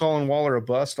he's been calling Waller a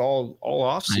bust all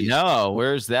offseason. No,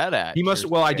 where's that at? He must.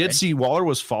 Well, I did see Waller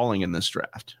was falling in this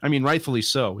draft. I mean, rightfully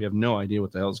so. We have no idea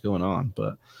what the hell's going on,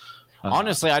 but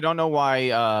honestly, I don't know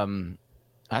why.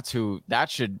 That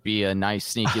should be a nice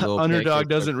sneaky little underdog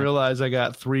doesn't realize I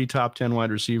got 3 top 10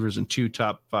 wide receivers and 2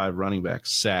 top 5 running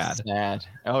backs. Sad.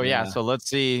 Oh yeah. So let's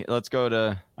see. Let's go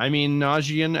to. I mean,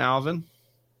 Najee and Alvin.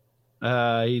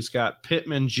 He's got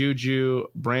Pittman, Juju,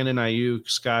 Brandon Ayuk,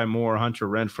 Sky Moore, Hunter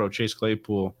Renfrow, Chase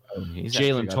Claypool,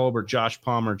 Jalen Tolbert, Josh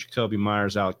Palmer, Jacoby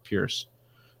Myers, Alec Pierce.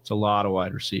 It's a lot of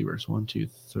wide receivers. 1, 2,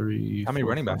 3. How many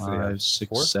running backs? 5,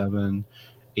 6, 7.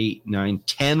 8, 9,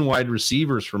 10 wide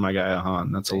receivers for my guy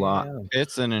Ahan. That's a lot.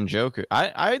 It's an Njoku.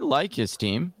 I like his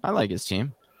team. Oh,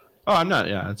 I'm not.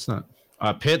 Yeah, it's not.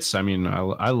 Pitts. I mean,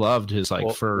 I loved his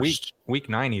first week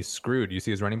 9. He's screwed. You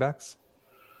see his running backs?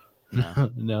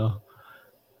 No.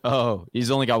 Oh,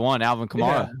 he's only got one. Alvin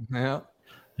Kamara. Yeah.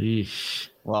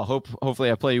 Eesh. Well,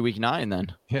 hopefully I play week 9 then.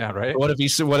 Yeah, right. What if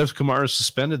Kamara's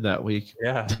suspended that week?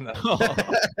 Yeah.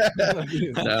 And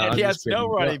he has no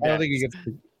running back. I don't think he gets.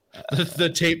 The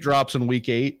tape drops in week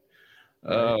 8.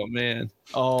 Oh man.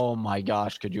 Oh my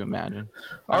gosh. Could you imagine?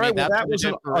 All right. Well, that was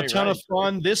a ton of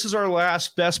fun. This is our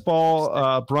last best ball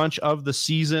brunch of the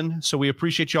season. So we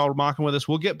appreciate y'all rocking with us.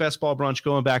 We'll get best ball brunch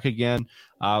going back again.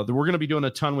 We're going to be doing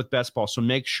a ton with best ball. So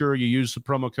make sure you use the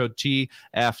promo code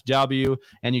TFW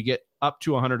and you get up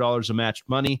to $100 of matched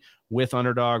money with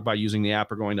Underdog by using the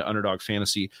app or going to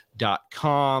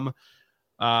underdogfantasy.com.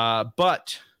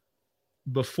 But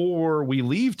before we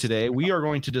leave today, we are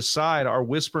going to decide our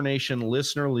Whisper Nation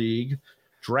Listener League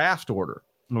draft order.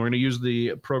 And we're going to use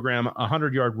the program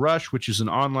 100-Yard Rush, which is an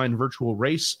online virtual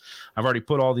race. I've already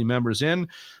put all the members in,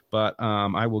 but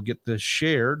I will get this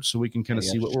shared so we can kind of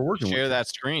see what we're working with. Share that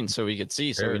screen so we could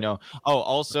see, so we know. Oh,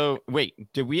 also, wait,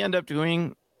 did we end up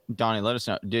doing... Donnie, let us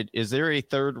know. Is there a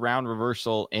 3rd round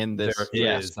reversal in this?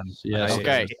 Yes.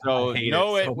 Okay. So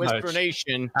know it, Whisper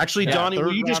Nation. Actually, Donnie,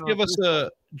 will you just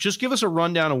give us a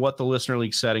rundown of what the Listener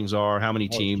League settings are, how many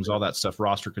teams, all that stuff,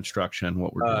 roster construction,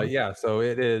 what we're doing? Yeah. So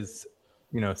it is,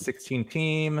 16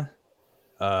 team.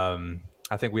 I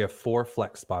think we have 4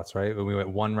 flex spots, right? We went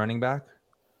 1 running back.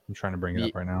 I'm trying to bring it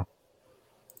up right now.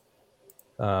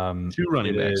 2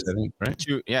 running backs, I think, right?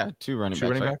 2 running backs.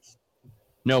 Running backs.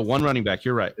 No, 1 running back.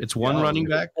 You're right. It's 1 running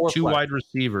back, 2 wide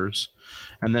receivers,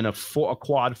 and then a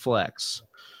quad flex.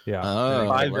 Yeah.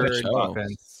 5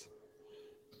 offense.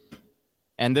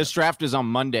 And this draft is on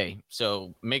Monday,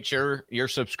 so make sure you're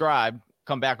subscribed.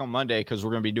 Come back on Monday because we're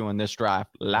going to be doing this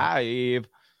draft live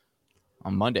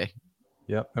on Monday.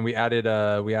 Yep. And we added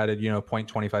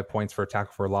 0.25 points for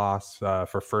tackle for loss,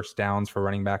 for first downs for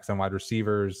running backs and wide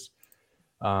receivers.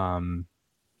 Make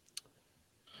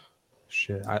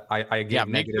sure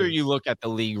you look at the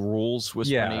league rules,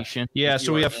 Whisper Nation. Yeah,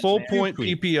 so we have full point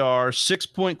PPR,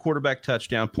 6-point quarterback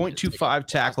touchdown, 0.25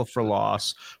 tackle for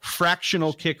loss,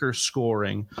 fractional kicker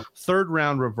scoring, 3rd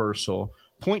round reversal,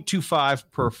 0.25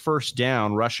 per first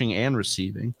down, rushing and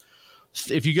receiving.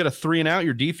 If you get a 3 and out,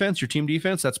 your team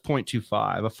defense, that's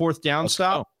 0.25. A 4th down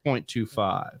stop,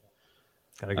 0.25.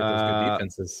 Gotta get those good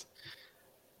defenses.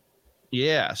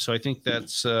 Yeah, so I think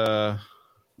that's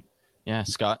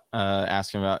Scott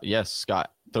asking about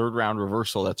Scott, 3rd round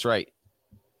reversal. That's right.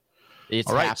 It's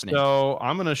all right, happening. So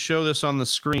I'm going to show this on the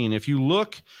screen. If you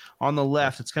look on the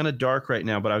left, it's kind of dark right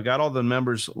now, but I've got all the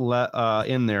members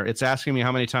in there. It's asking me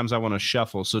how many times I want to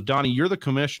shuffle. So Donnie, you're the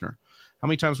commissioner. How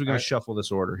many times are we going to shuffle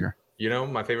this order here? You know,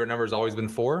 my favorite number has always been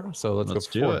 4, so let's go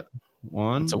for do 4. it.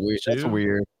 1, That's a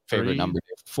weird favorite 3, number.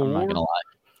 4. I'm not gonna lie.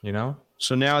 You know.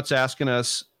 So now it's asking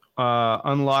us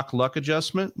unlock luck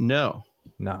adjustment. No.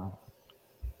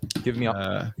 Give me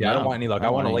I don't want any luck. I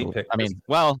want a late pick. I mean,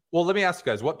 well, let me ask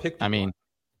you guys, what pick? I mean,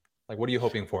 like, what are you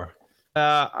hoping for?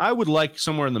 I would like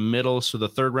somewhere in the middle, so the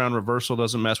third round reversal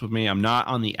doesn't mess with me. I'm not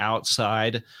on the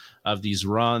outside of these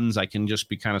runs. I can just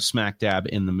be kind of smack dab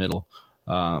in the middle,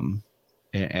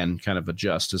 and kind of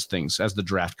adjust as the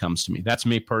draft comes to me. That's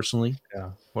me personally.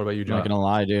 Yeah. What about you, John? I'm not gonna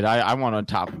lie, dude. I want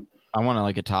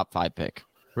a top 5 pick.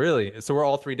 Really? So we're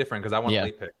all 3 different because I want a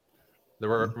late pick. The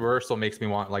reversal makes me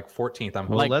want like 14th.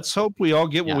 Well, let's hope we all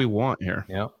get what we want here.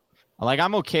 Yeah. Like,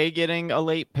 I'm okay getting a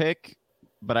late pick,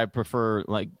 but I prefer,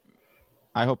 like,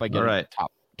 I hope I get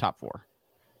top 4.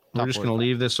 We're just gonna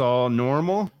leave this all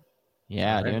normal.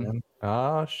 Yeah, right, dude. Man.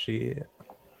 Oh shit.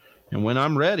 And when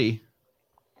I'm ready,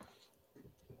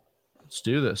 let's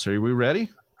do this. Are we ready?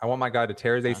 I want my guy to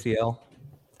tear his ACL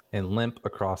and limp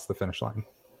across the finish line.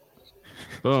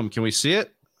 Boom. Can we see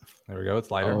it? There we go. It's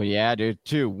lighter. Oh yeah, dude.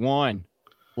 2, 1.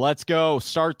 Let's go.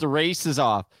 Start the races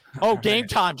off. Oh, game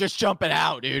time. Just jumping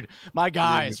out, dude. My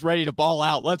guy is ready to ball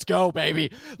out. Let's go,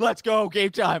 baby. Let's go.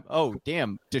 Game time. Oh,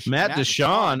 damn. Matt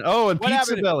Deshawn. Oh, and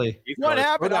Pizza Belly. What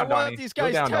happened? I want these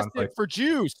guys tested for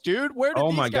juice, dude. Where did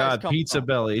these guys come from? Pizza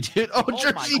Belly, dude. Oh,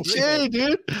 Jersey J,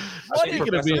 dude. What are you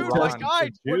going to be?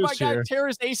 Would my guy tear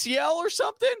his ACL or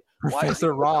something?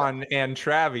 Professor Ron and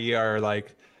Travi are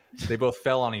like, they both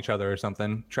fell on each other or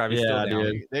something. Travis still down.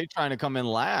 Dude. They trying to come in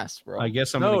last, bro. I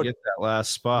guess I'm gonna get that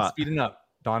last spot. I'm speeding up.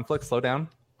 Donflick, slow down.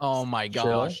 Oh my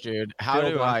gosh, dude. How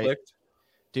do I?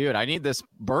 Dude, I need this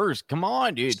burst. Come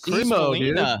on, dude. Chris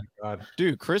Molina.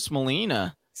 Dude, Chris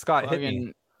Molina. Scott hit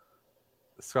me.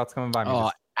 Scott's coming by me. Oh,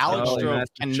 Alex Stroh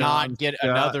cannot get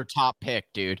another top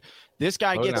pick, dude. This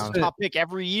guy gets a top pick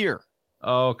every year.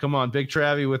 Oh, come on, Big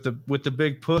Travie with the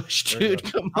big push, dude.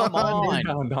 Come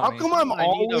on. How come I'm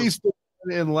always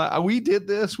in we did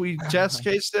this, we test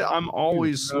cased it. I'm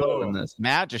always slow in this.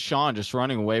 Matt Deshawn just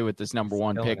running away with this number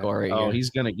 1 pick already. Oh,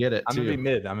 he's gonna get it. I'm gonna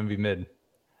be mid.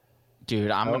 Dude,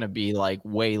 I'm gonna be like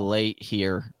way late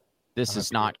here. This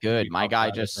is not good. My guy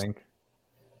just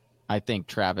I think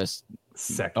Travis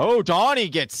second. Oh, Donnie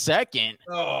gets second.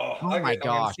 Oh my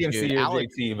gosh, dude.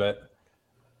 Alex, but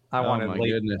I wanted my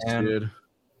late, goodness, dude.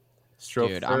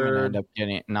 Dude, I'm gonna end up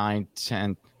getting 9,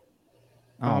 10.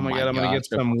 Oh my god, I'm gonna get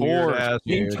some weird ass.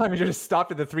 Meantime, you just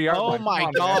stopped at the 3 yard line. Oh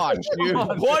my gosh, dude!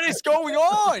 What is going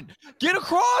on? Get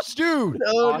across, dude!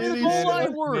 Oh, goal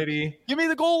line work. Give me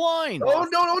the goal line. Oh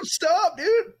no! Don't stop,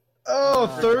 dude.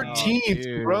 Oh,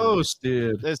 13th, gross,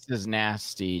 dude. This is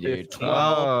nasty, dude.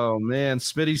 12. Oh man,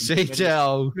 Smitty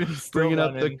Satel bringing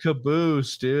up the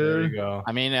caboose, dude. There you go.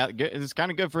 I mean, it's kind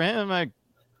of good for him.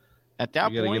 At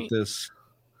that point, get this.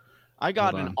 I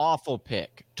got an awful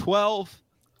pick. 12.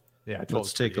 Yeah,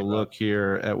 let's take a look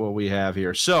here at what we have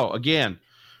here. So again,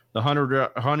 the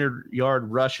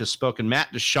 100-yard rush has spoken.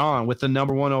 Matt Deshawn with the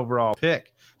number 1 overall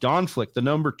pick. Donflick, the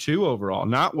number 2 overall.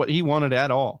 Not what he wanted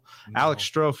at all. No. Alex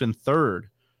Stroh in 3rd.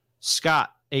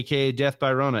 Scott, a.k.a. Death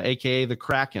by Rona, a.k.a. the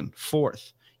Kraken,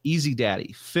 4th. Easy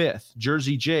Daddy, 5th.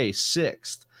 Jersey J,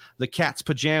 6th. The Cat's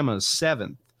Pajamas,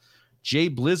 7th.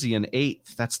 Jay Blizzy in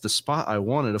 8th. That's the spot I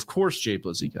wanted. Of course, Jay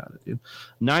Blizzy got it, dude.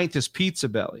 9th is Pizza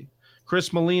Belly.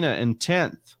 Chris Molina in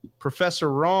 10th.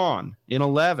 Professor Ron in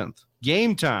 11th.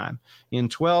 Game Time in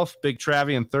 12th. Big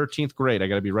Travie in 13th. Great. I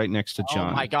got to be right next to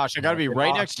John. Oh, my gosh. I got to be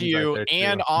right next to you.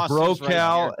 And Austin.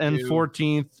 Brocal in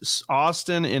 14th.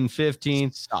 Austin in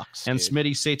 15th. Sucks, and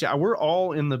Smitty Sata. We're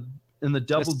all in the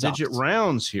double-digit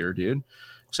rounds here, dude.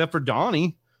 Except for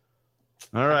Donnie.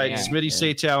 All right, Smitty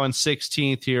Satow in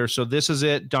 16th here. So this is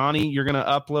it. Donnie, you're going to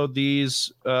upload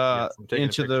these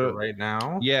into the right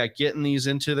now. Yeah, getting these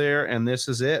into there, and this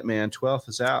is it, man. 12th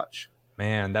is ouch.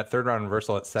 Man, that 3rd round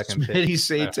reversal at second. Smitty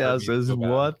Satow says, so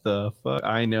 "What the fuck?"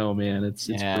 I know, man. It's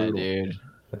brutal. Dude.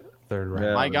 3rd round.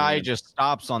 Yeah, my guy just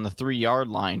stops on the 3-yard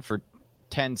line for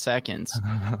 10 seconds.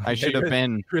 I should have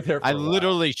been. I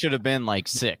literally should have been like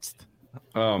 6th.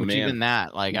 Oh man, even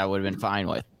that, like, I would have been fine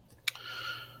with.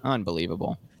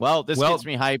 Unbelievable. Well, this gets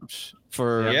me hyped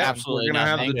for absolutely We're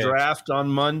going to have the draft on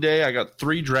Monday. I got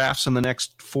 3 drafts in the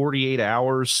next 48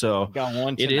 hours. So got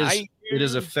one tonight, It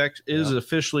is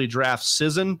officially draft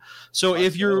season. So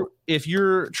if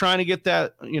you're trying to get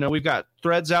that, we've got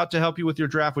threads out to help you with your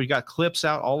draft. We've got clips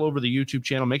out all over the YouTube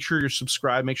channel. Make sure you're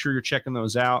subscribed. Make sure you're checking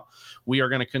those out. We are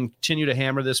going to continue to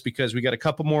hammer this because we got a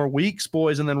couple more weeks,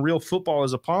 boys, and then real football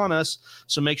is upon us.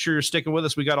 So make sure you're sticking with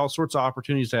us. We got all sorts of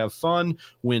opportunities to have fun,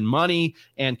 win money,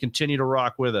 and continue to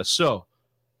rock with us. So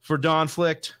for Don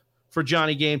Flicht, for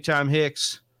Johnny Game Time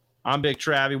Hicks, I'm Big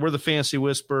Travie. We're the Fantasy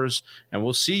Whisperers, and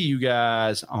we'll see you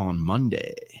guys on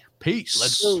Monday. Peace.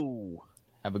 Let's go.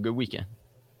 Have a good weekend.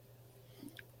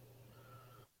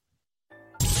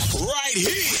 Right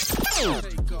here.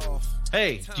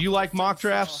 Hey, do you like mock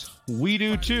drafts? We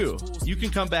do too. You can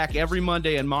come back every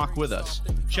Monday and mock with us.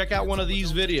 Check out one of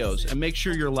these videos and make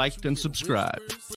sure you're liked and subscribed.